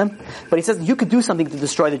to curse them, but he says, you could do something to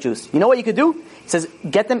destroy the Jews. You know what you could do? He says,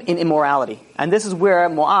 get them in immorality. And this is where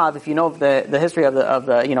Moab, if you know the history of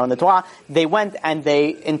the in the Torah, they went and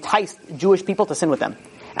they enticed Jewish people to sin with them.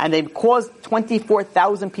 And they caused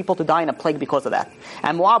 24,000 people to die in a plague because of that.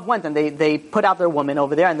 And Moab went and they put out their women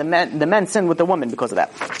over there, and the men sinned with the women because of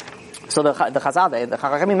that. So the Chazal, the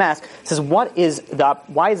Chachamim ask, says, why is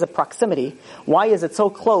the proximity, why is it so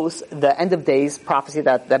close, the end of days prophecy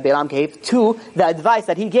that Balaam gave, to the advice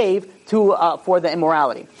that he gave for the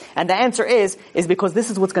immorality? And the answer is because this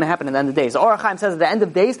is what's going to happen at the end of days. The Or HaChaim says at the end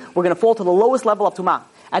of days, we're going to fall to the lowest level of Tumah.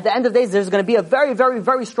 At the end of days, there's going to be a very, very,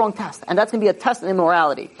 very strong test. And that's going to be a test in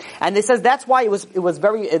immorality. And it says that's why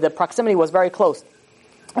the proximity was very close.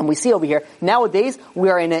 And we see over here, nowadays, we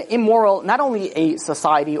are in an immoral, not only a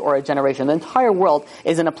society or a generation, the entire world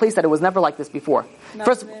is in a place that it was never like this before. Not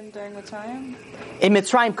even during Mitzrayim? In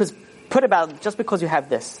Mitzrayim, because just because you have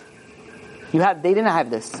this. They didn't have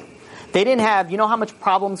this. They didn't have, how much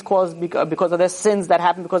problems caused because of this, sins that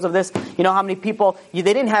happened because of this, how many people, they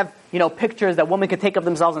didn't have, pictures that women could take of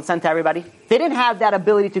themselves and send to everybody. They didn't have that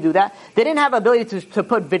ability to do that. They didn't have ability to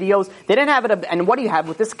put videos. They didn't have it, and what do you have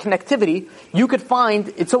with this connectivity? You could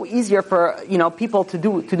find, it's so easier for, people to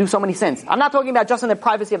do so many sins. I'm not talking about just in the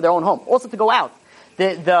privacy of their own home, also to go out.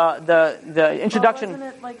 The introduction.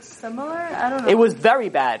 Wasn't it similar? I don't know. It was very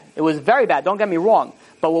bad. It was very bad. Don't get me wrong.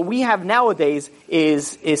 But what we have nowadays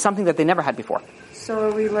is something that they never had before. So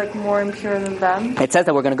are we more impure than them? It says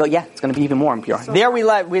that we're going to go. Yeah, it's going to be even more impure. So there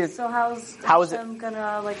So how's Hashem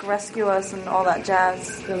gonna rescue us and all that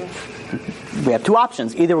jazz? We have two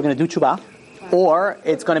options. Either we're going to do tshuva, or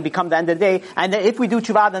it's going to become the end of the day. And if we do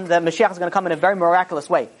tshuva, then the Mashiach is going to come in a very miraculous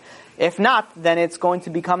way. If not, then it's going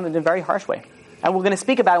to become in a very harsh way. And we're going to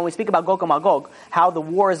speak about, when we speak about Gog and Magog, how the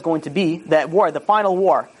war is going to be, the final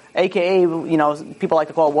war, aka, people like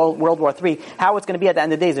to call it World War III, how it's going to be at the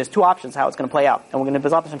end of the days. There's two options how it's going to play out. And we're going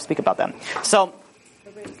to speak about them. So,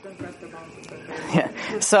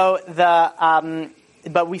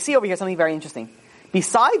 but we see over here something very interesting.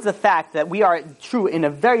 Besides the fact that we are true in a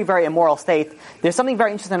very, very immoral state, there's something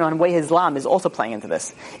very interesting on the way Islam is also playing into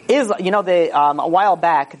this. A while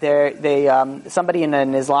back, somebody in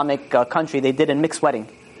an Islamic country, they did a mixed wedding,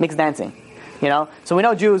 mixed dancing. So we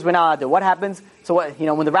know Jews, we're not allowed to. What happens? So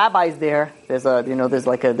when the rabbi is there, there's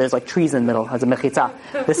like trees in the middle, as a mechitza.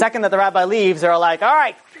 The second that the rabbi leaves, they're like, all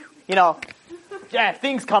right,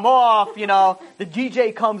 things come off, the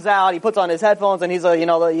DJ comes out, he puts on his headphones and he's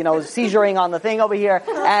seizuring on the thing over here,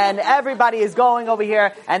 and everybody is going over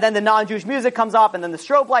here, and then the non-Jewish music comes up, and then the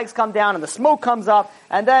strobe lights come down, and the smoke comes up,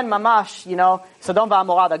 and then mamash, Sodom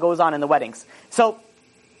v'Amorah that goes on in the weddings. So,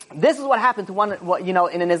 this is what happened to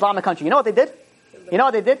in an Islamic country. You know what they did?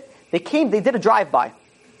 They did a drive-by.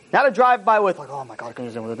 Not a drive-by with oh my God, I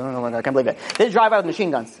can't believe it. They did a drive-by with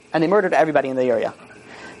machine guns, and they murdered everybody in the area.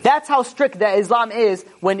 That's how strict that Islam is.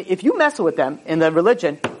 If you mess with them in the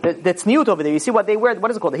religion, that's tzniut over there. You see what they wear? What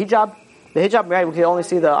is it called? The hijab. The hijab, right? We can only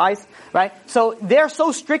see the eyes, right? So they're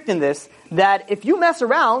so strict in this that if you mess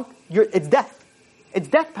around, it's death. It's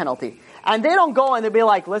death penalty. And they don't go and they'll be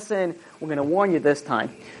like, listen, we're going to warn you this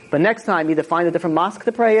time. But next time, either find a different mosque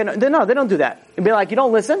to pray in. No, they don't do that. It'll be like, you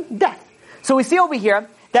don't listen, death. So we see over here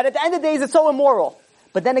that at the end of the days, it's so immoral.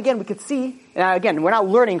 But then again, we could see, again, we're not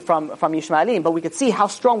learning from Yishmaelim, but we could see how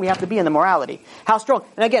strong we have to be in the morality. How strong.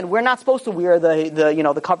 And again, we're not supposed to wear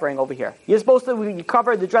the covering over here. You're supposed to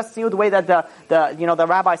cover the dress the way that the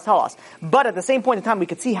rabbis tell us. But at the same point in time, we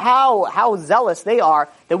could see how zealous they are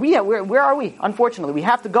that where are we? Unfortunately, we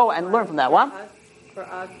have to go and learn from that. What? For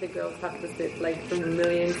us, the girls have to sit like through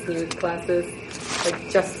millions new classes, like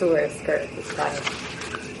just to wear a skirt. It's fine.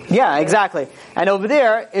 Yeah, exactly. And over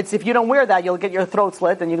there, it's if you don't wear that, you'll get your throat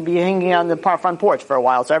slit and you'll be hanging on the front porch for a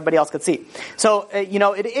while so everybody else could see. So,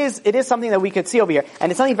 it is something that we could see over here.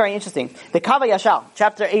 And it's something very interesting. The Kav HaYashar,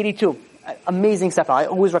 chapter 82. Amazing stuff. I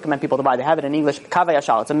always recommend people to buy. They have it in English. Kav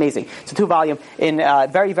HaYashar. It's amazing. It's a 2-volume in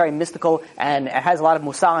very, very mystical, and it has a lot of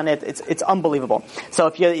Musar in it. It's unbelievable. So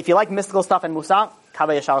if you like mystical stuff and Musar, Kav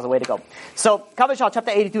HaYashar is the way to go. So Kav HaYashar,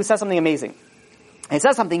 chapter 82, says something amazing. It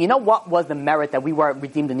says something, what was the merit that we were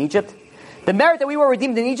redeemed in Egypt? The merit that we were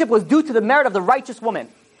redeemed in Egypt was due to the merit of the righteous woman.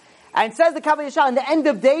 And it says the Kav HaYashar, in the end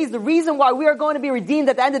of days, the reason why we are going to be redeemed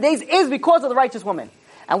at the end of days is because of the righteous woman.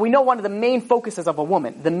 And we know one of the main focuses of a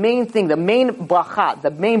woman, the main thing, the main bracha,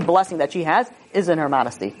 the main blessing that she has is in her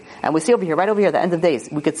modesty. And we see over here, right over here, at the end of days,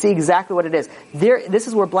 we could see exactly what it is. This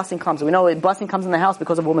is where blessing comes. We know blessing comes in the house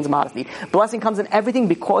because of woman's modesty. Blessing comes in everything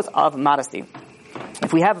because of modesty.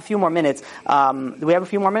 If we have a few more minutes, do we have a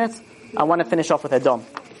few more minutes? I want to finish off with Edom.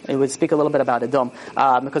 We would speak a little bit about Edom,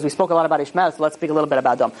 because we spoke a lot about Ishmael, so let's speak a little bit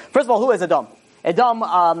about Edom. First of all, who is Edom? Edom,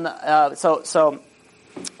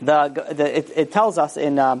 it tells us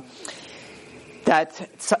in, that,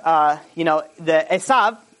 the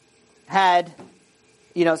Esav had,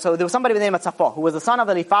 so there was somebody by the name of Tzafo, who was the son of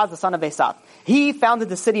Eliphaz, the son of Esav. He founded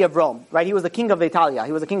the city of Rome, right? He was the king of Italia.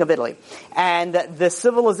 He was the king of Italy. And the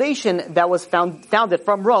civilization that was founded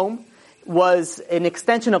from Rome was an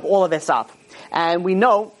extension of all of Esav. And we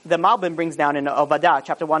know, the Malbim brings down in Ovadah,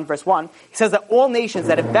 chapter 1, verse 1, he says that all nations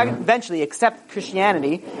that eventually accept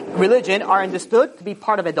Christianity, religion, are understood to be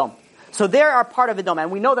part of Edom. So they are part of Edom.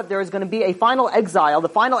 And we know that there is going to be a final exile. The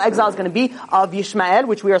final exile is going to be of Yishmael,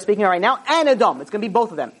 which we are speaking of right now, and Edom. It's going to be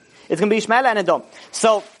both of them. It's going to be Ishmael and Edom.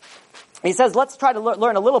 So, he says, let's try to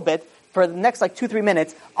learn a little bit for the next 2-3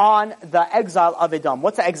 minutes on the exile of Edom.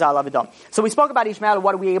 What's the exile of Edom? So we spoke about Ishmael.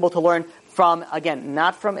 What are we able to learn from, again,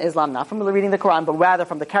 not from Islam, not from reading the Quran, but rather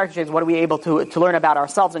from the character traits. What are we able to learn about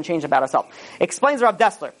ourselves and change about ourselves? Explains Rav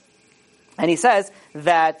Dessler. And he says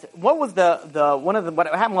that what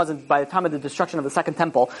happened was, by the time of the destruction of the second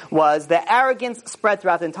temple, was the arrogance spread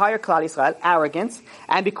throughout the entire Klal Yisrael, arrogance,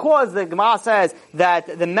 and because the Gemara says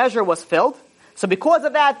that the measure was filled, so because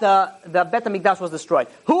of that, the Bet HaMikdash was destroyed.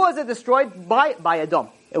 Who was it destroyed by? By Edom.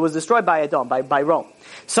 It was destroyed by Edom, by Rome.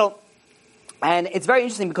 So, and it's very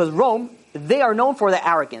interesting because Rome, they are known for the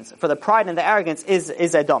arrogance, for the pride and the arrogance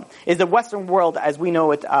is Edom, is the Western world as we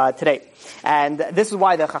know it today. And this is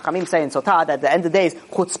why the Chachamim say in Sotah that at the end of the days,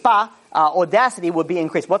 chutzpah, audacity would be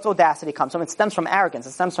increased. What's audacity comes from? It stems from arrogance,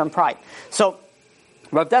 it stems from pride. So,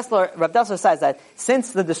 Rav Dessler says that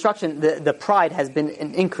since the destruction, the pride has been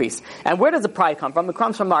increased. And where does the pride come from? It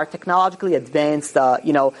comes from our technologically advanced,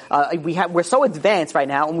 we're so advanced right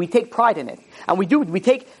now, and we take pride in it. And we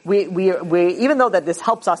even though that this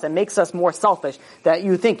helps us and makes us more selfish, that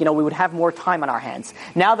you think, we would have more time on our hands.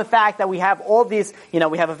 Now the fact that we have all these,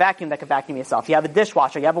 we have a vacuum that can vacuum yourself. You have a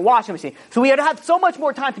dishwasher, you have a washing machine. So we have so much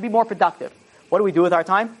more time to be more productive. What do we do with our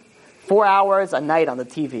time? 4 hours a night on the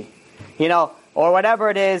TV. Or whatever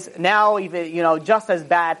it is, now even, just as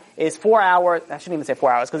bad is 4 hours, I shouldn't even say 4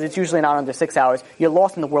 hours, because it's usually not under 6 hours. You're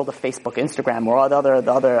lost in the world of Facebook, Instagram, or the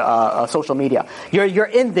other social media. You're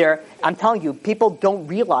in there, I'm telling you, people don't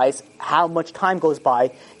realize how much time goes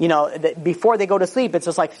by. Before they go to sleep, it's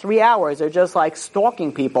just 3 hours. They're just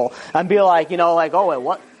stalking people, and be oh, wait,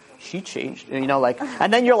 what? She changed,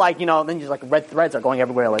 and then you're red threads are going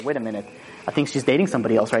everywhere, wait a minute. I think she's dating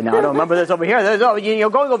somebody else right now. I don't remember this over here. You're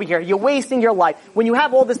going over here. You're wasting your life. When you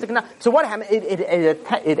have all this technology. So what happens?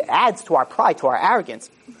 It adds to our pride, to our arrogance.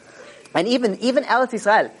 And even Eretz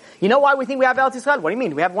Yisrael. You know why we think we have Eretz Yisrael? What do you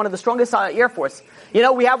mean? We have one of the strongest Air Force.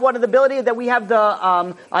 We have one of the ability that we have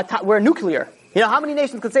we're nuclear. How many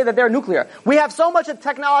nations could say that they're nuclear? We have so much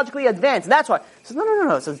technologically advanced. That's why. So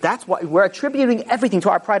no. So that's why we're attributing everything to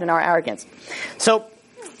our pride and our arrogance. So,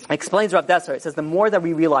 explains Rav Dessler, it says the more that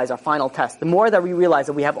we realize our final test, the more that we realize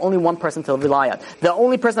that we have only one person to rely on. The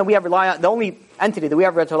only person that we have rely on, the only entity that we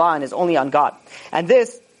have to rely on is only on God. And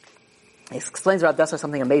this he explains about Dessler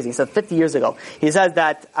something amazing. He said 50 years ago, he says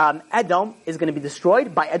that Edom is going to be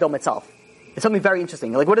destroyed by Edom itself. It's something very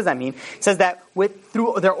interesting. Like, what does that mean? It says that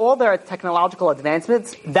through all their technological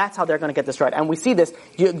advancements, that's how they're going to get destroyed. And we see this.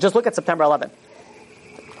 You just look at September 11th.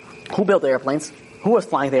 Who built the airplanes? Who was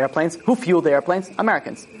flying the airplanes? Who fueled the airplanes?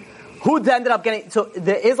 Americans. Who ended up getting... So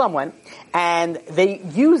the Islam went, and they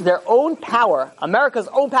used their own power, America's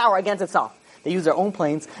own power, against itself. They use their own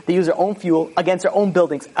planes. They use their own fuel against their own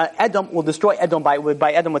buildings. Edom will destroy Edom by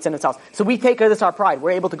Edom what's in its house. So we take this our pride.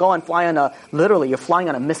 We're able to go and fly on literally, you're flying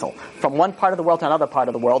on a missile from one part of the world to another part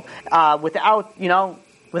of the world, without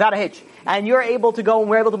a hitch. And you're able to go and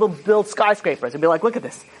we're able to build skyscrapers and be like, look at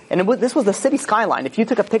this. And this was the city skyline. If you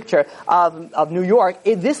took a picture of New York,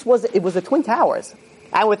 it was the Twin Towers.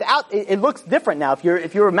 And it looks different now.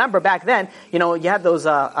 If you remember back then, you had those,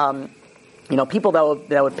 people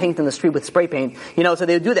that would paint in the street with spray paint, so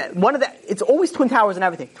they would do that. It's always Twin Towers and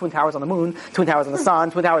everything. Twin Towers on the moon, Twin Towers on the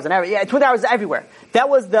sun, Twin Towers and everything. Yeah, Twin Towers everywhere. That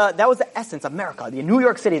was the essence of America, the New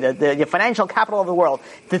York City, the financial capital of the world.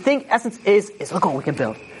 The essence is look what we can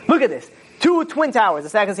build. Look at this. 2 Twin Towers, the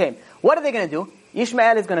second same. What are they going to do?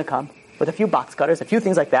 Ishmael is going to come with a few box cutters, a few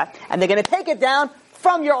things like that, and they're going to take it down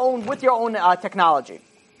with your own technology.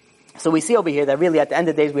 So we see over here that really at the end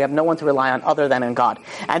of the days we have no one to rely on other than on God.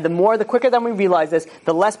 And the quicker that we realize this,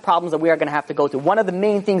 the less problems that we are going to have to go to. One of the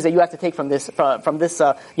main things that you have to take from this part of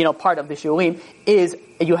the Shiurim is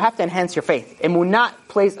you have to enhance your faith. Emunah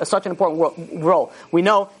plays such an important role. We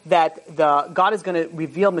know that God is going to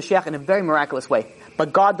reveal Mashiach in a very miraculous way.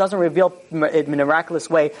 But God doesn't reveal it in a miraculous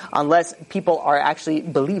way unless people are actually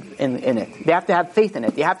believe in it. They have to have faith in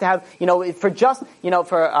it. They have to have,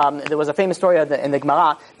 there was a famous story in the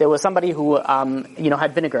Gemara. There was somebody who,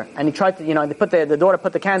 had vinegar. And he tried to, the daughter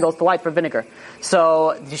put the candles to light for vinegar.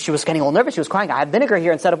 So she was getting all nervous. She was crying, I have vinegar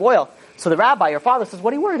here instead of oil. So the rabbi, your father, says,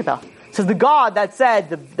 what are you worried about? Says, the God that said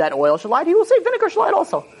that oil should light, he will say vinegar should light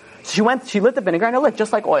also. So she lit the vinegar and it lit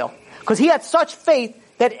just like oil. Because he had such faith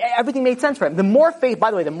that everything made sense for him. The more faith,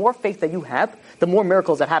 by the way, the more faith that you have, the more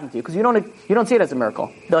miracles that happen to you. Because you don't see it as a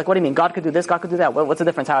miracle. They're like, what do you mean? God could do this, God could do that. What's the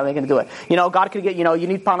difference? How are they going to do it? God could get, you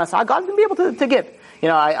need parnasah. God's going to be able to give.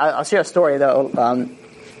 I'll share a story though.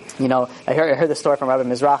 I heard the story from Rabbi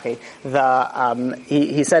Mizrahi.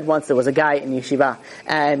 He said once there was a guy in yeshiva,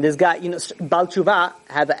 and this guy, Baal Tshuva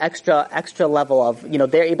had the extra level of,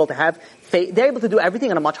 they're able to have faith, they're able to do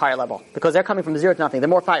everything on a much higher level because they're coming from zero to nothing. They're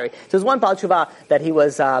more fiery. So there's one Baal Tshuva that he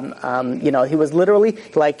was, he was literally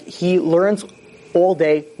like he learns all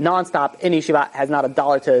day, non-stop, in yeshiva, has not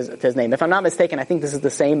 $1 to his name. If I'm not mistaken, I think this is the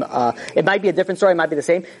same, it might be a different story, it might be the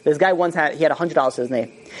same. This guy once had $100 to his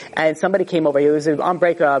name. And somebody came over, he was on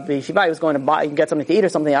break, the yeshiva, he was going to get something to eat or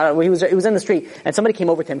something, he was in the street, and somebody came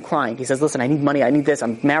over to him crying. He says, listen, I need money, I need this,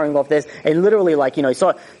 I'm marrying off this. And literally he saw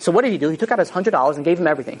it. So what did he do? He took out his $100 and gave him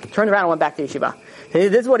everything. Turned around and went back to yeshiva.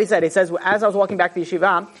 This is what he said. He says, as I was walking back to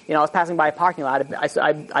yeshiva, I was passing by a parking lot,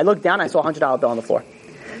 I looked down, I saw a $100 bill on the floor.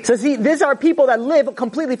 So see, these are people that live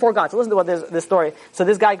completely for God. So listen to what this story. So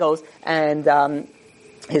this guy goes and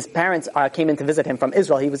his parents came in to visit him from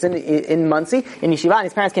Israel. He was in Muncie, in yeshiva, and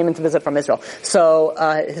his parents came in to visit from Israel. So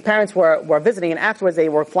his parents were visiting, and afterwards they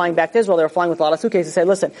were flying back to Israel. They were flying with a lot of suitcases. He said,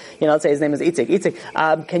 listen, let's say his name is Itzik.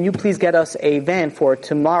 Itzik, can you please get us a van for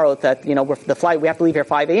tomorrow that, the flight, we have to leave here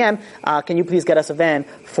 5 a.m. Can you please get us a van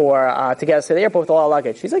to get us to the airport with all our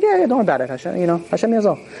luggage? He's like, yeah, don't worry about it. Hashem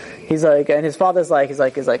Yazol. He's like, and his father's like,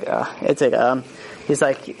 Itzik, he's like,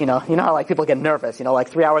 how people get nervous,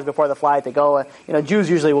 3 hours before the flight they go, Jews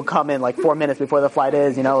usually will come in 4 minutes before the flight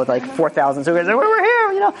is, with 4,000 suitcases, we're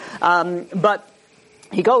here, but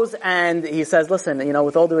he goes and he says, listen,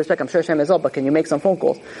 with all due respect, I'm sure Hashem is up, but can you make some phone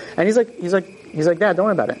calls? And he's like, Dad, don't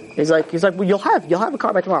worry about it. He's like, well, you'll have a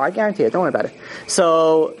car by tomorrow. I guarantee it. Don't worry about it.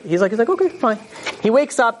 So he's like, okay, fine. He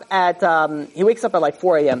wakes up at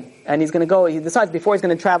 4 a.m. and he's going to go. He decides before he's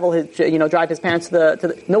going to travel, drive his parents to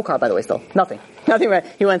the no car, by the way, still nothing. Right?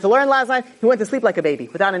 He went to learn last night. He went to sleep like a baby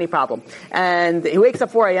without any problem. And he wakes up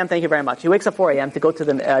 4 a.m. Thank you very much. He wakes up 4 a.m. to go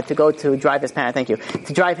to drive his parents. Thank you.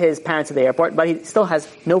 To drive his parents to the airport, but he still has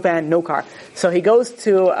no van, no car. So he goes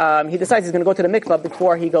to. He decides he's going to go to the mikvah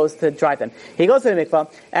before he goes to drive them. He goes to the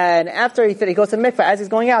mikvah, and after he goes to the mikvah, as he's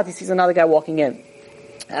going out, he sees another guy walking in.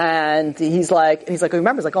 And he's like,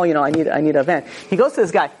 remembers, I need a van. He goes to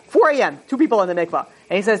this guy, 4 a.m., 2 people in the mikvah.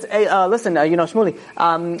 And he says, hey, listen, Shmuley,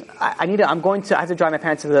 I have to drive my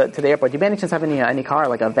parents to the airport. Do you by any chance have any car,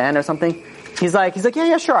 like a van or something? He's like,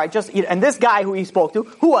 yeah, sure. And this guy who he spoke to,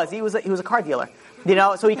 who was? He was a car dealer.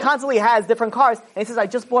 So he constantly has different cars. And he says, I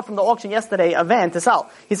just bought from the auction yesterday a van to sell.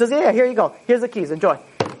 He says, yeah, here you go. Here's the keys. Enjoy.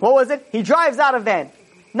 What was it? He drives out a van.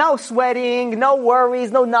 No sweating, no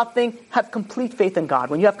worries, no nothing. Have complete faith in God.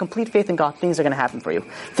 When you have complete faith in God, things are going to happen for you.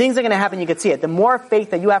 Things are going to happen, you can see it. The more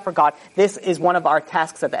faith that you have for God, this is one of our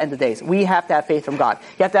tasks at the end of the days. We have to have faith from God.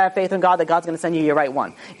 You have to have faith in God that God's going to send you your right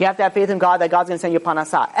one. You have to have faith in God that God's going to send you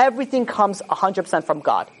panasah. Everything comes 100% from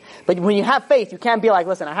God. But when you have faith, you can't be like,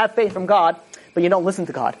 listen, I have faith from God, but you don't listen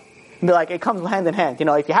to God. Be like, it comes hand in hand.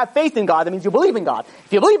 If you have faith in God, that means you believe in God.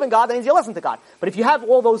 If you believe in God, that means you listen to God. But if you have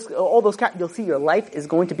all those, you'll see your life is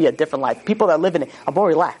going to be a different life. People that live in it are more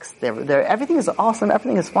relaxed. Everything is awesome.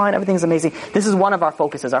 Everything is fine. Everything is amazing. This is one of our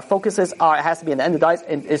focuses. Our focuses it has to be in the end of the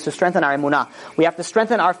day, is to strengthen our emunah. We have to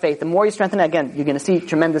strengthen our faith. The more you strengthen it, again, you're going to see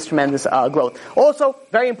tremendous growth. Also,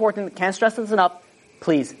 very important, can't stress this enough,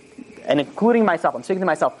 please, and including myself, I'm speaking to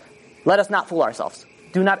myself, let us not fool ourselves.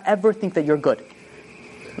 Do not ever think that you're good.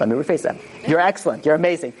 Let me rephrase that. You're excellent. You're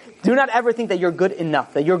amazing. Do not ever think that you're good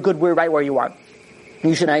enough, that you're good right where you are.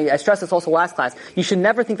 I stressed this also last class. You should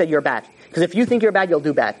never think that you're bad. Because if you think you're bad, you'll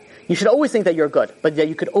do bad. You should always think that you're good, but that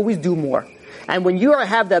you could always do more. And when you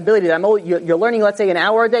have the ability that you're learning, let's say an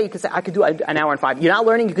hour a day, you could say, I could do an hour and 5. You're not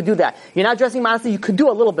learning, you could do that. You're not dressing modestly, you could do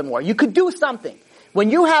a little bit more. You could do something. When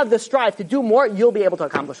you have the strive to do more, you'll be able to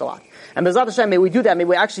accomplish a lot. And B'ezrat Hashem, may we do that. May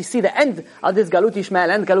we actually see the end of this Galut Yishmael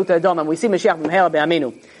and Galut Edom, and we see Mashiach B'mehera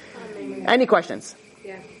B'Aminu. Any questions?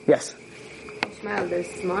 Yeah. Yes. Ishmael, they're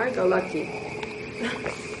smart or lucky?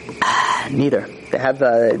 Neither. They have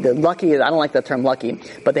the lucky. I don't like the term lucky,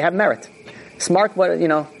 but they have merit. Smart, They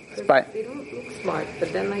don't look smart,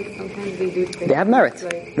 but then sometimes they do things. They have merit.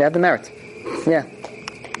 They have the merit. Yeah.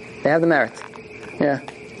 They have the merit. Yeah.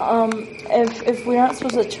 If we're not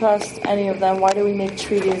supposed to trust any of them, why do we make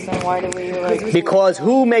treaties and why do we Because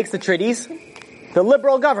who makes the treaties? The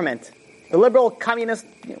liberal government. The liberal communist,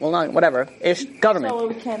 ish government. So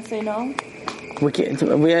we can't say no? We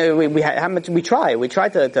try. We try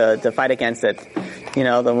to fight against it. We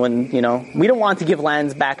don't want to give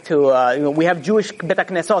lands back to, we have Jewish Bet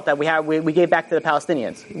HaKnesot that we gave back to the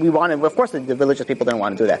Palestinians. Of course the religious people didn't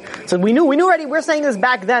want to do that. So we knew already, we're saying this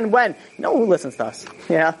back then when, who listens to us?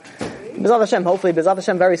 Yeah. B'ezrat Hashem, hopefully, B'ezrat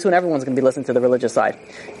Hashem, very soon everyone's going to be listening to the religious side.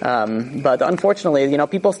 But unfortunately,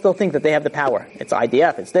 people still think that they have the power. It's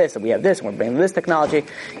IDF, it's this, and we have this, and we're bringing this technology.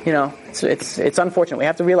 It's unfortunate. We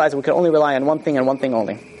have to realize that we can only rely on one thing and one thing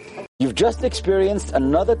only. You've just experienced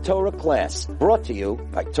another Torah class brought to you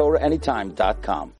by TorahAnytime.com.